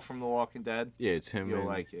Daryl from The Walking Dead? Yeah, it's him. You'll and-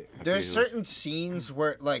 like it. I There's forget certain scenes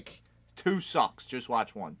where like 2 sucks. Just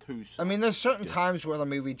watch 1. 2 sucks. I mean, there's certain times where the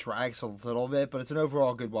movie drags a little bit, but it's an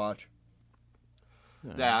overall good watch.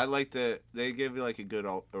 who- Yeah, I like the. They give you like a good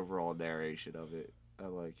overall narration of it. I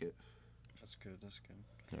like it. That's good. That's good.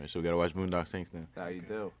 All right, so we gotta watch Boondock Saints now. How you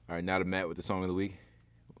do? All right, now to Matt with the song of the week.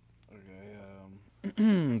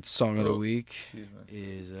 Okay. Song of the week Excuse me.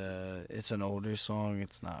 is it's an older song.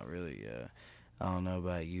 It's not really I don't know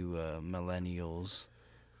about you millennials,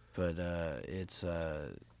 but it's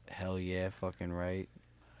Hell Yeah, Fucking Right.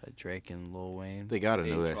 Drake and Lil Wayne. They gotta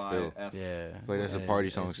know that still. Yeah, Like, that's a party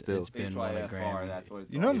song still. It's been won a Grammy. what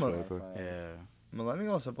it's You know always Mo- called. Yeah.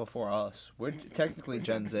 Millennials are before us. We're technically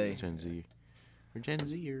Gen Z. Gen Z. For Gen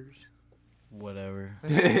Zers. Whatever.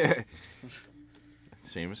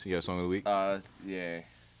 Seamus, you got a song of the week? Yeah.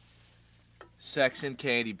 Sex and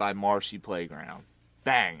Candy by Marcy Playground.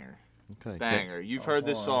 Banger. Okay. Banger. You've heard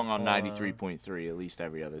this song on 93.3 at least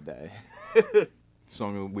every other day.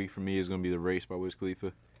 Song of the week for me is going to be The Race by Wiz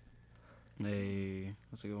Khalifa. Hey,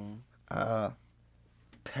 what's a good one?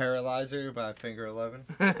 Paralyzer by Finger 11.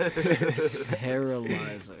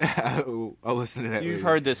 Paralyzer. I'll listen to that You've later.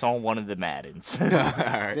 heard this on one of the Maddens. All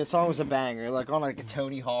right. This song was a banger, like on like a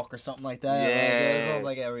Tony Hawk or something like that. Like, it was on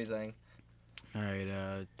like everything. All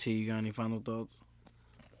right, T, you got any final thoughts?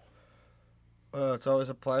 It's always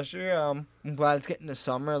a pleasure. I'm glad it's getting to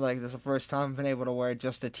summer. Like, this is the first time I've been able to wear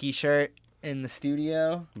just a t-shirt in the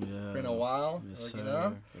studio Yeah. in a while. Yes, Like, sir. you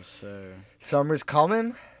know, Yes, sir. summer's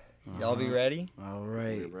coming. Y'all be Uh-huh. ready? All We're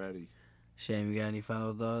right. ready. Shane, you got any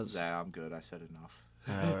final thoughts? Nah, I'm good. I said enough.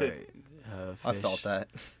 All right. I Fish. felt that.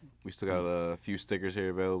 We still got a few stickers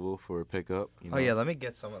here available for pickup. You know, Oh yeah, let me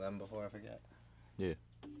get some of them before I forget.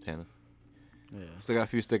 Tana. Yeah. Still got a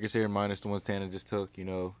few stickers here, minus the ones Tana just took. You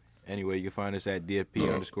know, anyway, you can find us at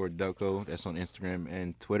DFP_Delco. That's on Instagram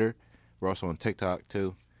and Twitter. We're also on TikTok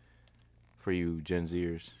too. For you Gen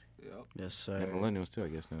Zers Yep. Yes, sir. and millennials too, I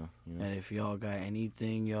guess now. You know? And if y'all got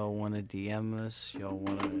anything y'all want to DM us, you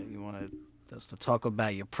want us to talk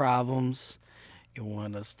about your problems, you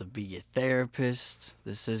want us to be your therapist,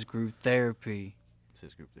 this is group therapy. This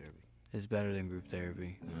is group therapy. It's better than group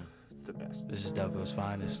therapy. It's the best. This is Delco's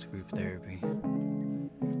finest group therapy.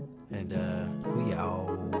 And we out.